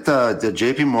worked at the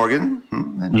J.P. Morgan,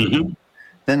 and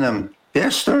then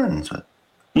Bear Stearns.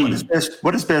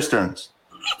 What is Bear Stearns?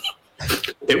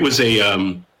 It was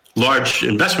a large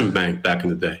investment bank back in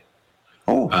the day.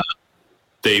 Oh,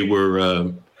 they were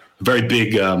a very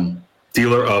big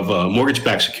dealer of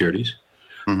mortgage-backed securities.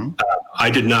 Mm-hmm. I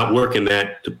did not work in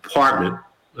that department.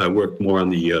 I worked more on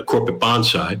the corporate bond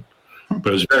side, but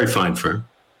it was a very fine firm.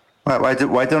 Why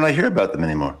don't I hear about them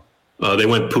anymore? They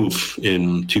went poof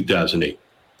in 2008.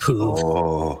 Poof.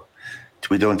 Oh,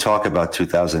 we don't talk about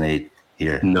 2008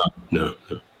 here. No.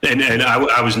 And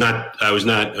I was not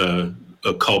a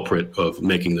culprit of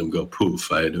making them go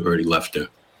poof. I had already left there.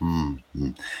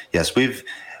 Mm-hmm. Yes, we've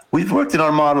worked in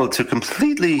our model to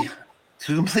completely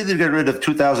get rid of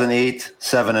 2008,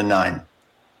 7, and 9.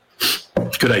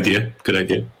 Good idea.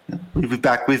 We've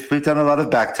done a lot of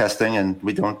back testing, and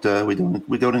we don't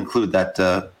include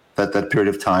that period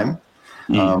of time.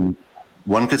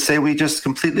 One could say we just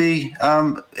completely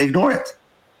ignore it.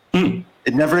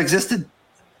 It never existed.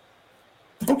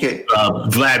 Okay,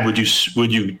 Vlad, would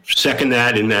you second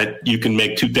that in that you can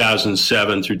make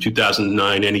 2007 through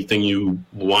 2009 anything you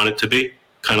want it to be,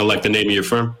 kind of like the name of your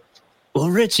firm? Well,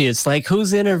 Richie, it's like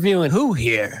who's interviewing who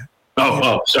here?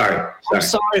 Oh, sorry. I'm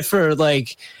sorry for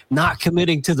not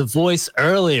committing to the voice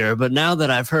earlier, but now that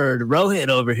I've heard Rohit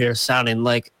over here sounding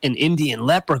like an Indian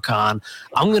leprechaun,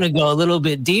 I'm going to go a little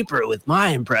bit deeper with my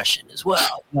impression as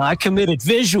well. Now, I committed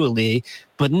visually,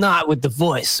 but not with the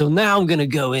voice. So now I'm going to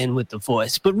go in with the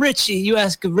voice. But Richie, you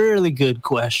ask a really good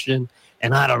question,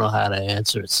 and I don't know how to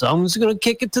answer it. So I'm just going to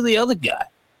kick it to the other guy.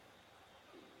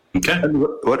 Okay.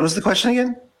 What was the question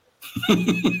again?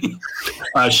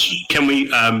 Can we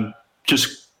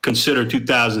just consider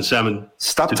 2007?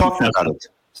 Stop talking about it.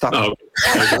 Stop. Oh,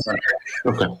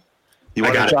 okay. You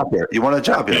want a job here? You want a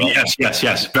job here?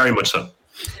 Yes. Very much so.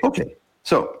 Okay.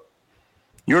 So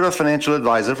you're a financial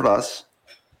advisor for us,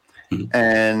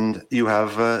 and you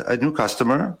have a new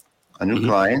customer, a new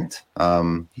client.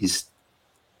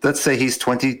 Let's say he's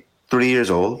 23 years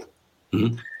old,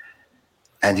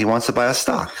 and he wants to buy a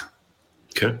stock.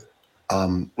 Okay.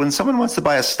 When someone wants to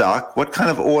buy a stock, what kind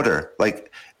of order,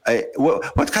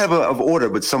 what kind of order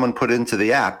would someone put into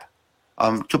the app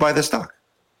to buy the stock?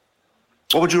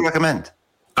 What would you recommend?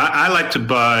 I like to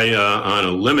buy on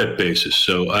a limit basis.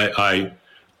 So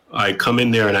I come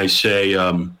in there and I say,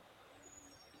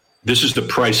 this is the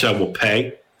price I will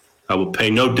pay. I will pay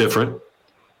no different.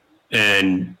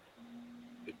 And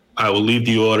I will leave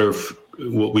the order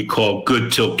what we call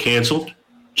good till canceled,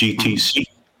 GTC.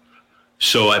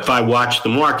 So if I watch the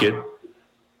market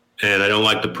and I don't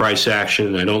like the price action,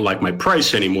 and I don't like my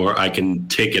price anymore, I can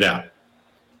take it out.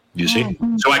 You see?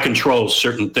 So I control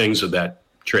certain things of that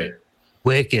trade.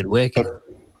 Wicked.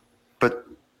 But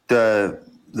the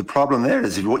problem there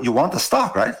is you want the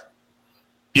stock, right?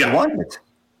 Yeah. You want it.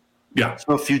 Yeah.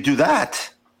 So if you do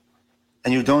that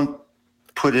and you don't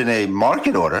put in a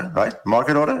market order, right?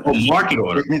 Market order? Oh, market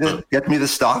order. Get me the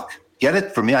stock. Get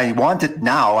it for me. I want it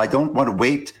now. I don't want to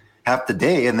wait half the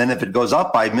day. And then if it goes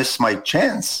up, I miss my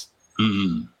chance.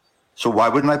 Mm-hmm. So why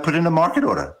wouldn't I put in a market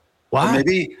order? Why? Or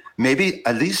maybe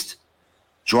at least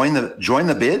join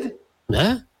the bid.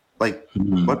 Yeah. Like,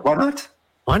 why not?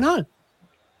 Why not?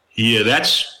 Yeah,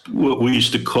 that's what we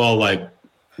used to call like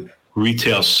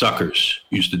retail suckers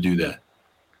used to do that.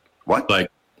 What? Like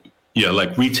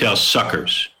retail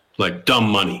suckers, like dumb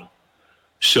money.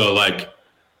 So like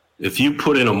if you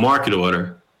put in a market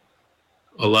order,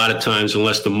 a lot of times,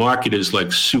 unless the market is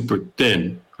like super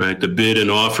thin, right? The bid and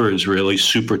offer is really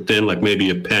super thin, like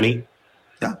maybe a penny.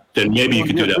 Yeah. Then maybe you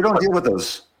could do that. We don't deal with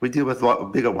those. We deal with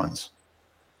bigger ones.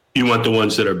 You want the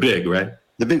ones that are big, right?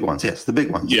 The big ones, yes, the big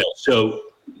ones. Yeah. So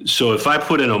if I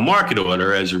put in a market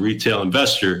order as a retail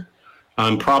investor,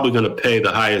 I'm probably going to pay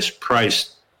the highest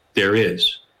price there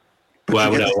is.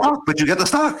 But you get the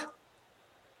stock.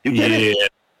 You get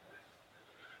it.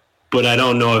 But I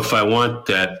don't know if I want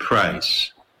that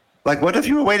price. Like, what if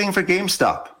you were waiting for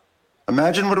GameStop?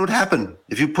 Imagine what would happen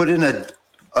if you put in a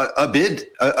bid,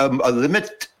 a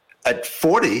limit at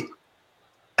 40,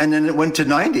 and then it went to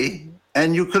 90,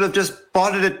 and you could have just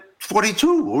bought it at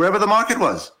 42, wherever the market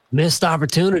was. Missed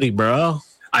opportunity, bro.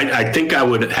 I think I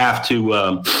would have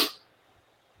to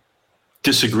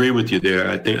disagree with you there.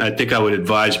 I think I would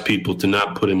advise people to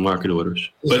not put in market orders.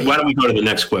 But why don't we go to the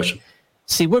next question?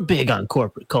 See, we're big on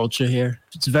corporate culture here.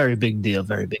 It's a very big deal,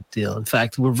 very big deal. In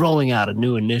fact, we're rolling out a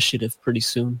new initiative pretty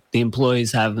soon. The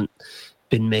employees haven't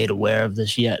been made aware of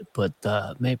this yet, but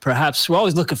perhaps we're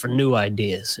always looking for new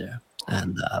ideas here.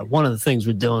 And one of the things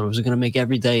we're doing is we're going to make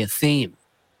every day a theme.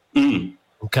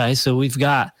 Okay, so we've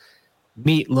got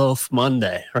Meatloaf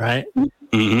Monday, right?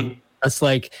 Mm-hmm. That's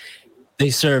like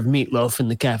they serve meatloaf in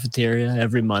the cafeteria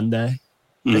every Monday.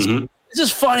 Mm-hmm. It's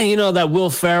just funny, that Will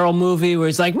Ferrell movie where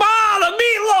he's like, "Ma, the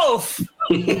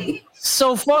meatloaf!"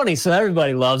 So funny. So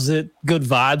everybody loves it. Good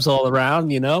vibes all around,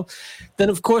 Then,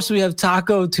 of course, we have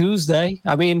Taco Tuesday.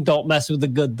 I mean, don't mess with the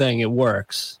good thing. It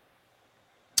works.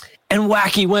 And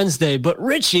Wacky Wednesday. But,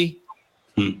 Richie,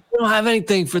 we don't have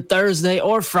anything for Thursday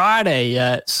or Friday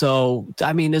yet. So,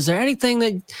 I mean, is there anything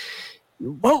that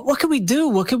what can we do?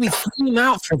 What can we theme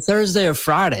out for Thursday or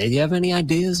Friday? Do you have any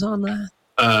ideas on that?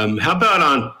 How about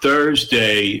on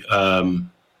Thursday,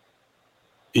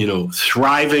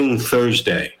 Thriving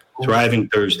Thursday,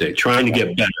 trying to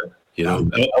get better,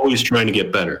 always trying to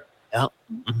get better. Yeah.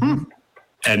 Mm-hmm.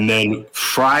 And then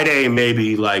Friday,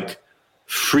 maybe like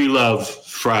Free Love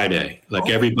Friday, like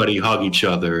everybody hug each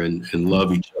other and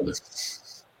love each other.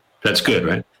 That's good,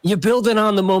 right? You're building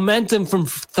on the momentum from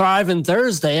Thriving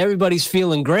Thursday. Everybody's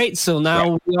feeling great. So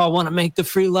now we all want to make the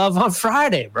free love on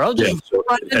Friday, bro. Yeah, so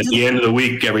at the end of the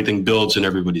week, everything builds and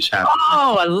everybody's happy.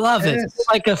 Oh, I love it. It's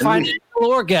like a financial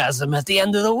orgasm at the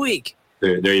end of the week.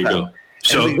 There you go.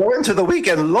 So and we go into the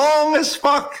weekend long as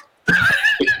fuck.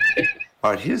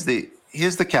 All right, here's the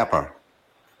capper.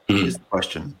 Here's the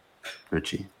question,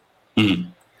 Richie.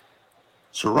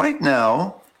 So right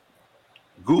now,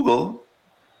 Google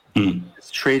is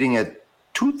trading at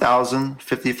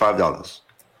 $2,055.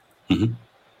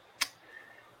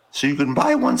 So you can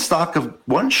buy one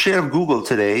share of Google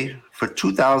today for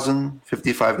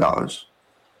 $2,055,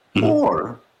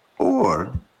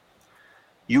 or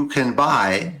you can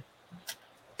buy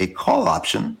a call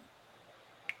option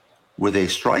with a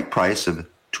strike price of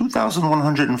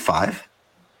 $2,105,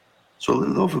 so a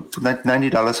little over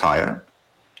 $90 higher.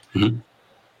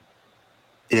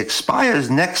 It expires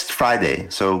next Friday,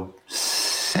 so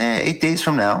say 8 days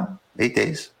from now, 8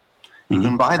 days. You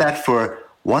can buy that for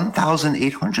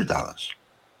 $1,800.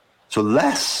 So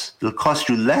less, it'll cost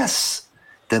you less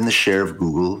than the share of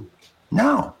Google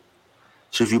now.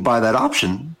 So if you buy that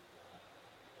option,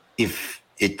 if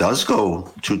it does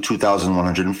go to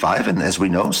 2,105, and as we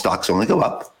know, stocks only go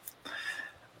up,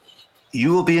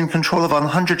 you will be in control of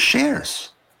 100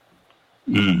 shares.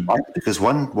 Right? Because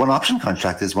one option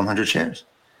contract is 100 shares.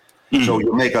 So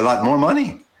you'll make a lot more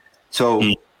money. So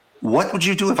what would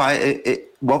you do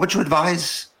what would you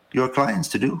advise your clients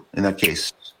to do in that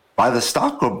case? Buy the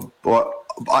stock or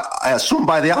I assume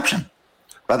buy the option,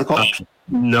 buy the call option?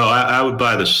 No, I would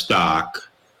buy the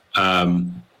stock. I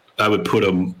would put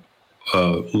a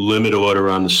limit order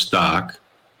on the stock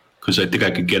because I think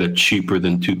I could get it cheaper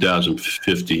than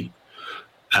 $2,050.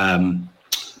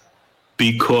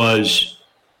 because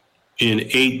in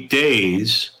 8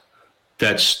 days,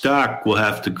 that stock will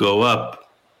have to go up,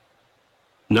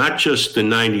 not just the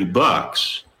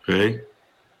 $90, right?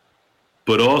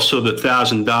 But also the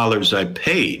 $1,000 I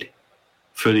paid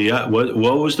for the, what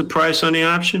was the price on the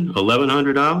option?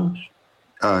 $1,100?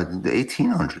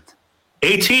 $1,800.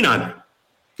 $1,800.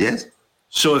 Yes.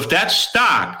 So if that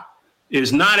stock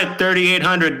is not at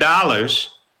 $3,800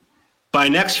 by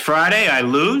next Friday, I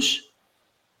lose?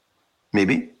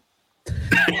 Maybe.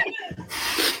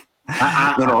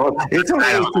 No, it's only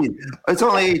 18. It's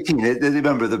only 18.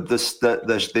 Remember,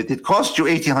 it cost you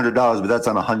 $1,800, but that's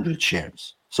on 100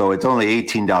 shares. So it's only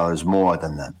 $18 more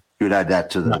than that. You'd add that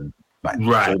to the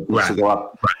right. So it needs to go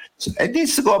up. So it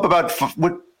needs to go up about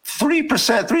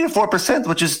 3%, 3 to 4%,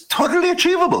 which is totally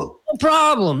achievable. No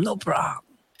problem.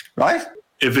 Right?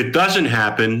 If it doesn't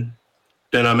happen,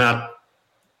 then I'm out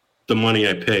the money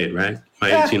I paid, right?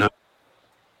 My $1,800.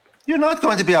 You're not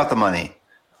going to be out the money.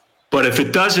 But if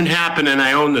it doesn't happen and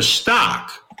I own the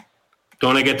stock,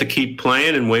 don't I get to keep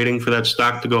playing and waiting for that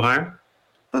stock to go higher?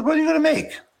 But what are you going to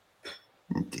make?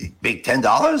 Make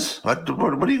 $10? What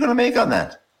are you going to make on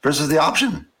that versus the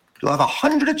option? You'll have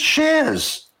 100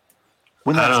 shares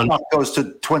when that stock goes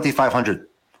to 2,500.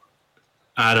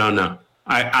 I don't know.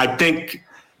 I think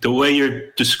the way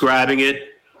you're describing it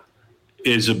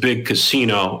is a big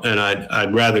casino, and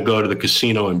I'd rather go to the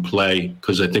casino and play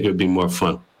because I think it would be more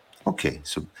fun. Okay,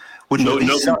 so would you at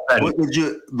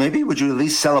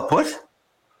least sell a put?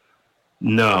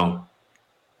 No.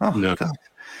 Oh, no. God.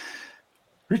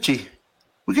 Richie,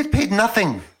 we get paid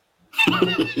nothing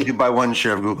if you buy one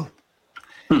share of Google.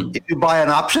 If you buy an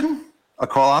option, a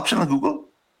call option on Google,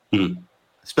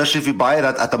 especially if you buy it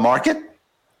at the market,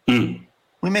 we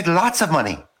make lots of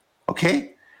money.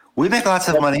 Okay? We make lots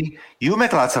of money. You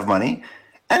make lots of money.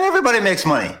 And everybody makes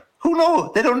money. Who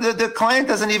knows? The client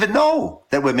doesn't even know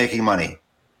that we're making money.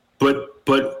 But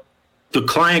the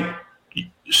client,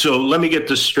 so let me get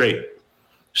this straight.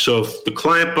 So if the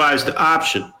client buys the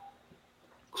option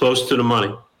close to the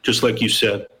money, just like you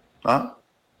said,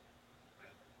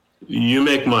 you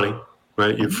make money,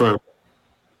 right? Your firm.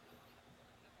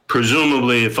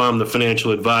 Presumably, if I'm the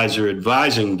financial advisor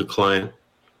advising the client,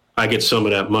 I get some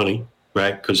of that money,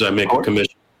 right? Because I make a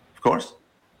commission. Of course.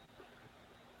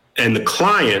 And the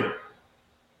client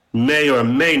may or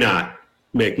may not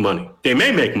make money. They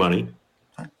may make money,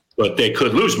 but they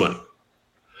could lose money.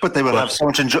 But they will have so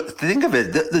much enjoyment. Think of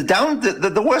it.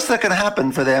 The worst that can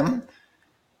happen for them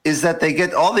is that they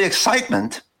get all the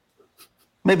excitement.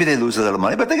 Maybe they lose a little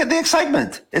money, but they get the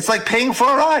excitement. It's like paying for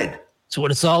a ride. That's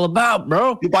what it's all about,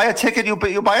 bro. You buy a ticket, you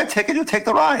take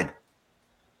the ride.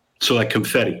 So like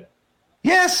confetti.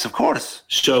 Yes, of course.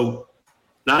 So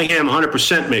Nottingham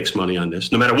 100% makes money on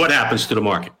this, no matter what happens to the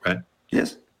market, right?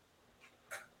 Yes.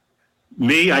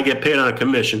 Me, I get paid on a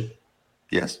commission.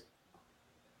 Yes.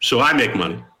 So I make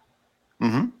money.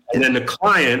 Mm-hmm. And then the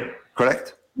client,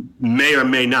 correct, may or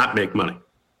may not make money.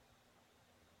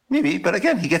 Maybe, but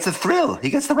again, he gets a thrill. He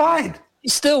gets the ride. They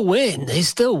still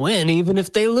win, even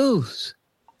if they lose.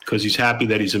 Because he's happy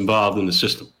that he's involved in the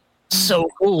system. So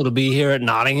cool to be here at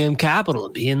Nottingham Capital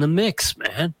and be in the mix,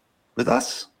 man. With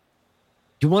us?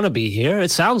 You want to be here? It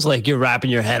sounds like you're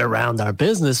wrapping your head around our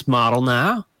business model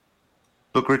now.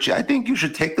 Look, Richie, I think you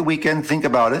should take the weekend, think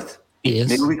about it. Yes.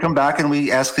 Maybe we come back and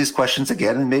we ask these questions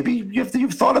again, and maybe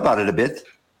you've thought about it a bit.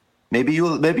 Maybe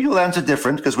you'll answer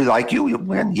different because we like you.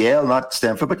 You're in Yale, not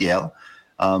Stanford, but Yale.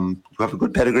 You have a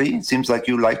good pedigree. It seems like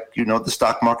you know the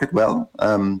stock market well.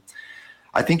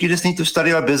 I think you just need to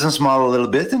study our business model a little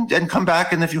bit and come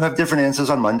back. And if you have different answers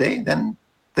on Monday, then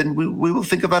we will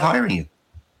think about hiring you.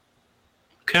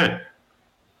 Okay.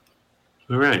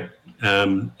 All right.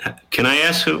 Can I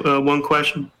ask one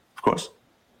question? Of course.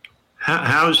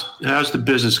 How's the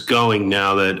business going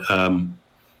now that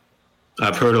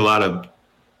I've heard a lot of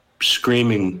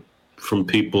screaming from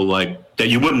people like that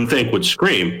you wouldn't think would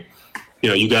scream? You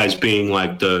know, you guys being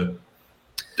like the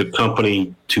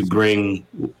company to bring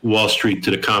Wall Street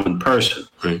to the common person,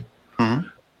 right? Mm-hmm.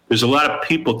 There's a lot of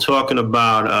people talking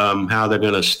about how they're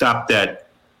going to stop that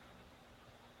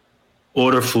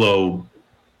order flow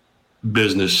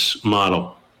business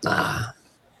model.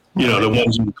 You know, the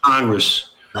ones in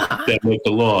Congress that make the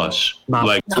laws.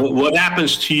 Like, what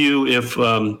happens to you if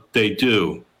they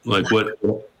do? Like, what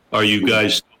are you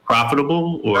guys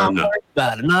profitable or not? No?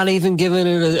 About it. Not even giving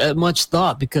it much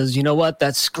thought because you know what?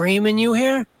 That screaming you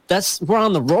hear, we're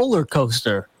on the roller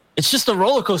coaster. It's just a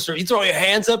roller coaster. You throw your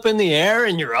hands up in the air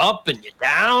and you're up and you're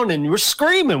down and we're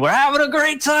screaming. We're having a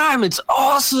great time. It's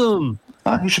awesome.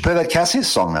 You should play that Cassius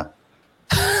song now.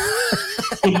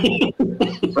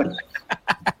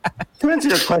 To answer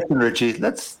your question, Richie,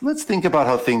 let's think about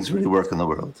how things really work in the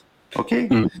world.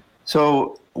 Okay,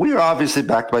 so we are obviously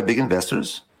backed by big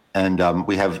investors, and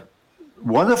we have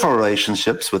wonderful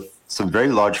relationships with some very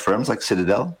large firms like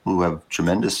Citadel, who have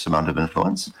tremendous amount of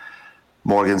influence.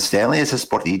 Morgan Stanley is a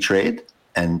sport E-Trade,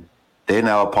 and they're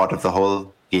now a part of the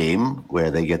whole game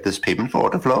where they get this payment for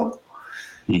order flow.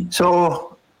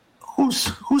 So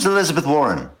who's Elizabeth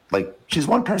Warren? Like, she's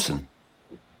one person.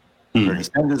 Bernie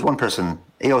Sanders, one person.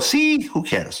 AOC, who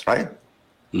cares, right?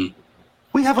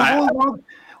 We have a whole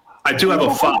I do have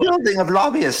a building of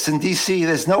lobbyists in D.C.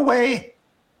 There's no way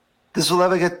this will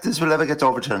ever get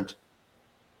overturned.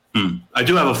 I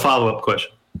do have a follow-up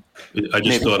question. I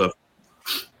just thought of.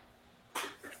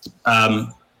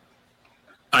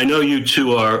 I know you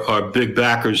two are big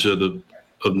backers of the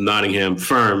Nottingham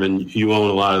firm, and you own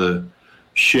a lot of the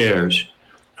shares.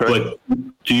 Correct. But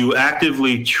do you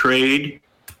actively trade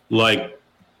like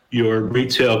your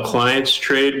retail clients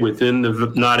trade within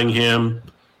the Nottingham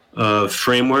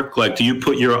framework? Like, do you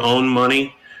put your own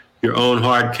money, your own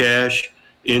hard cash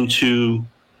into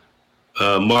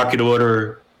market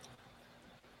order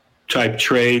type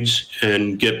trades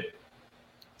and get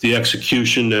the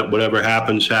execution that whatever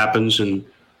happens, and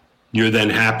you're then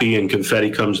happy and confetti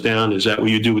comes down? Is that what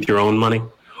you do with your own money?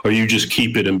 Or you just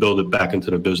keep it and build it back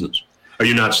into the business? Are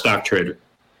you not a stock trader?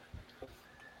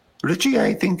 Richie,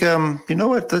 I think, you know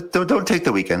what? Don't take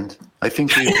the weekend. I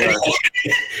think I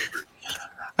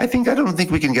don't think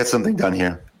we can get something done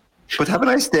here. But have a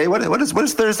nice day. What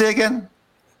is Thursday again?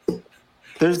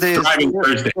 Thursday is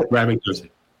Thursday. Thriving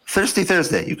Thursday. Thirsty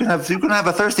Thursday. You can have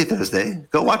a Thirsty Thursday.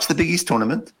 Go watch the Big East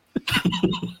tournament.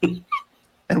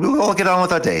 And we'll all get on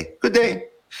with our day. Good day.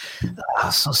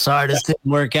 So sorry this didn't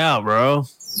work out, bro.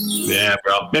 Yeah,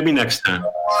 bro. Maybe next time.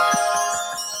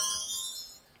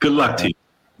 Good luck to you.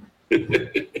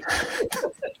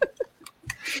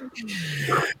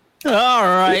 All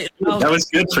right. That was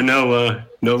good for no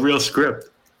real script.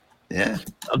 Yeah.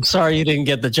 I'm sorry you didn't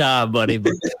get the job, buddy.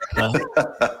 But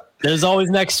there's always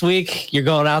next week. You're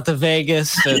going out to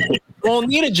Vegas. And you won't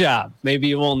need a job. Maybe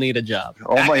you won't need a job.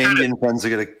 All my Indian friends are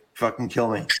going to fucking kill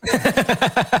me.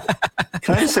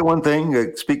 Can I just say one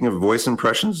thing? Speaking of voice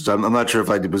impressions, I'm not sure if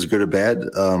I was good or bad,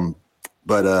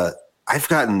 but I've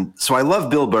gotten – so I love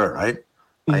Bill Burr, right?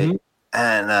 Mm-hmm.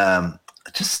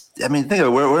 Think of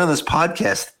it. We're in this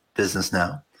podcast business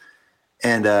now.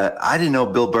 And I didn't know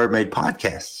Bill Burr made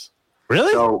podcasts.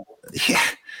 Really? So, yeah.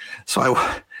 So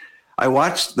I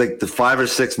watched like the 5 or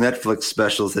 6 Netflix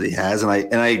specials that he has, and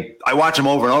I watch them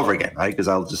over and over again, right? Because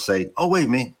I'll just say, oh, wait,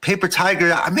 man, Paper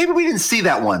Tiger, maybe we didn't see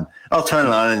that one. I'll turn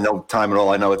it on in no time at all.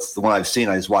 I know it's the one I've seen.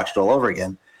 I just watched it all over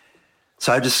again.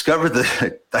 So I discovered the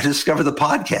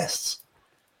podcasts.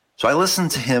 So I listen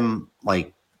to him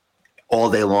like all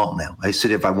day long now. I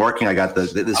sit, if I'm working, I got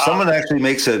someone actually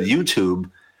makes a YouTube.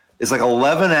 It's like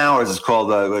 11 hours. It's called,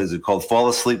 what is it called? Fall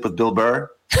Asleep with Bill Burr.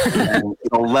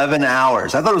 11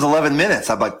 hours. I thought it was 11 minutes.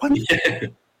 I'm like, what?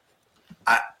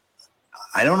 I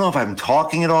don't know if I'm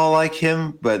talking at all like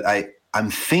him, but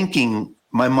I'm thinking,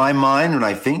 my mind when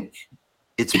I think,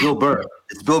 it's Bill Burr.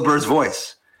 It's Bill Burr's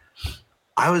voice.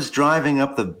 I was driving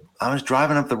up the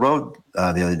road the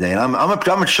other day, and I'm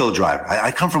a chill driver.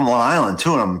 I come from Long Island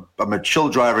too, and I'm a chill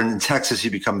driver. And in Texas, you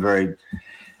become very.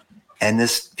 And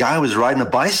this guy was riding a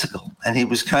bicycle, and he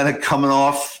was kind of coming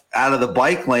off out of the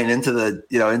bike lane into the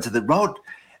road.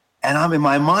 And I'm in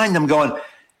my mind, I'm going,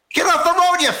 "Get off the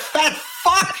road, you fat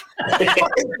fuck!"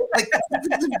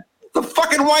 The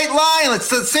fucking white line. It's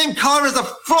the same color as the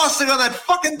frosting on that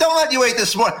fucking donut you ate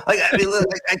this morning. I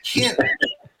can't.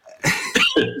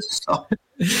 So,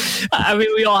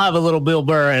 we all have a little Bill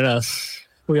Burr in us.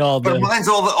 We all do. But mine's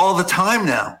all the time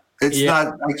now. It's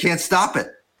not. I can't stop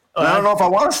it. I don't know if I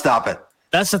want to stop it.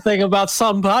 That's the thing about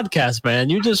some podcasts, man.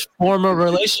 You just form a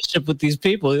relationship with these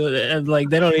people, and like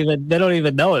they don't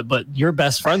even know it, but you're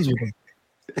best friends with them.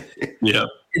 Yeah,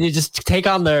 and you just take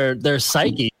on their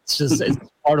psyche. It's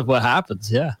part of what happens.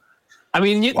 Yeah, I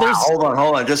mean, hold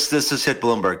on. This just hit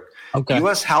Bloomberg. Okay.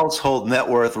 U.S. household net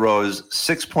worth rose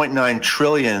 6.9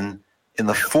 trillion in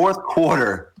the fourth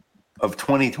quarter of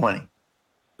 2020.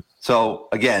 So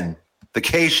again, the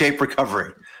K-shaped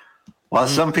recovery. While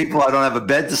some people, I don't have a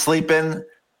bed to sleep in.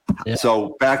 Yeah.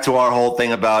 So back to our whole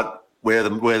thing about where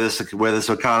this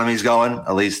economy is going.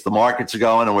 At least the markets are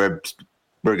going, and where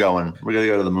we're going. We're going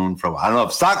to go to the moon for a while. I don't know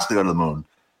if stocks going to go to the moon,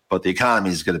 but the economy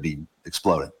is going to be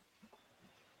exploding.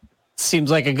 Seems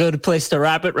like a good place to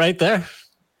wrap it right there.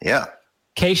 Yeah.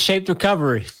 K-shaped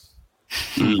recovery.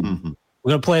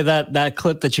 We're gonna play that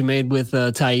clip that you made with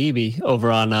Taibbi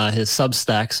over on his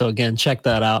Substack. So again, check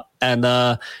that out.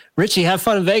 And Richie, have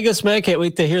fun in Vegas, man. Can't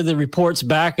wait to hear the reports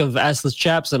back of Assless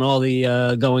Chaps and all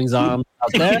the goings on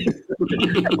out there.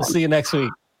 We'll see you next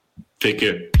week. Take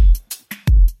care.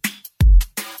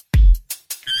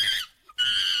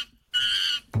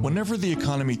 Whenever the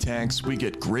economy tanks, we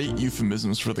get great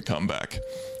euphemisms for the comeback.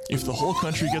 If the whole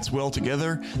country gets well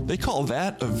together, they call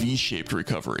that a V-shaped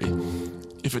recovery.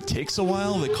 If it takes a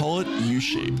while, they call it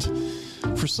U-shaped.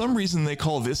 For some reason, they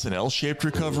call this an L-shaped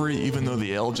recovery, even though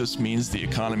the L just means the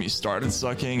economy started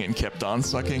sucking and kept on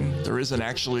sucking. There isn't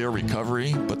actually a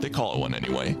recovery, but they call it one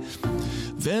anyway.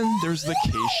 Then there's the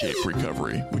K-shaped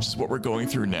recovery, which is what we're going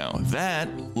through now. That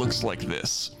looks like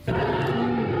this.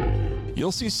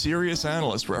 You'll see serious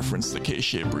analysts reference the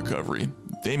K-shaped recovery.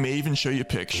 They may even show you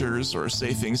pictures or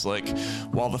say things like,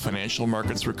 while the financial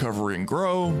markets recover and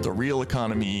grow, the real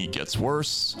economy gets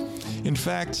worse. In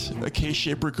fact, a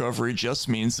K-shaped recovery just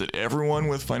means that everyone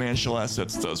with financial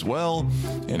assets does well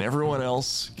and everyone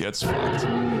else gets fucked.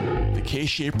 The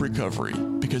K-shaped recovery,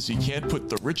 because you can't put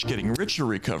the rich getting richer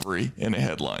recovery in a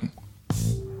headline.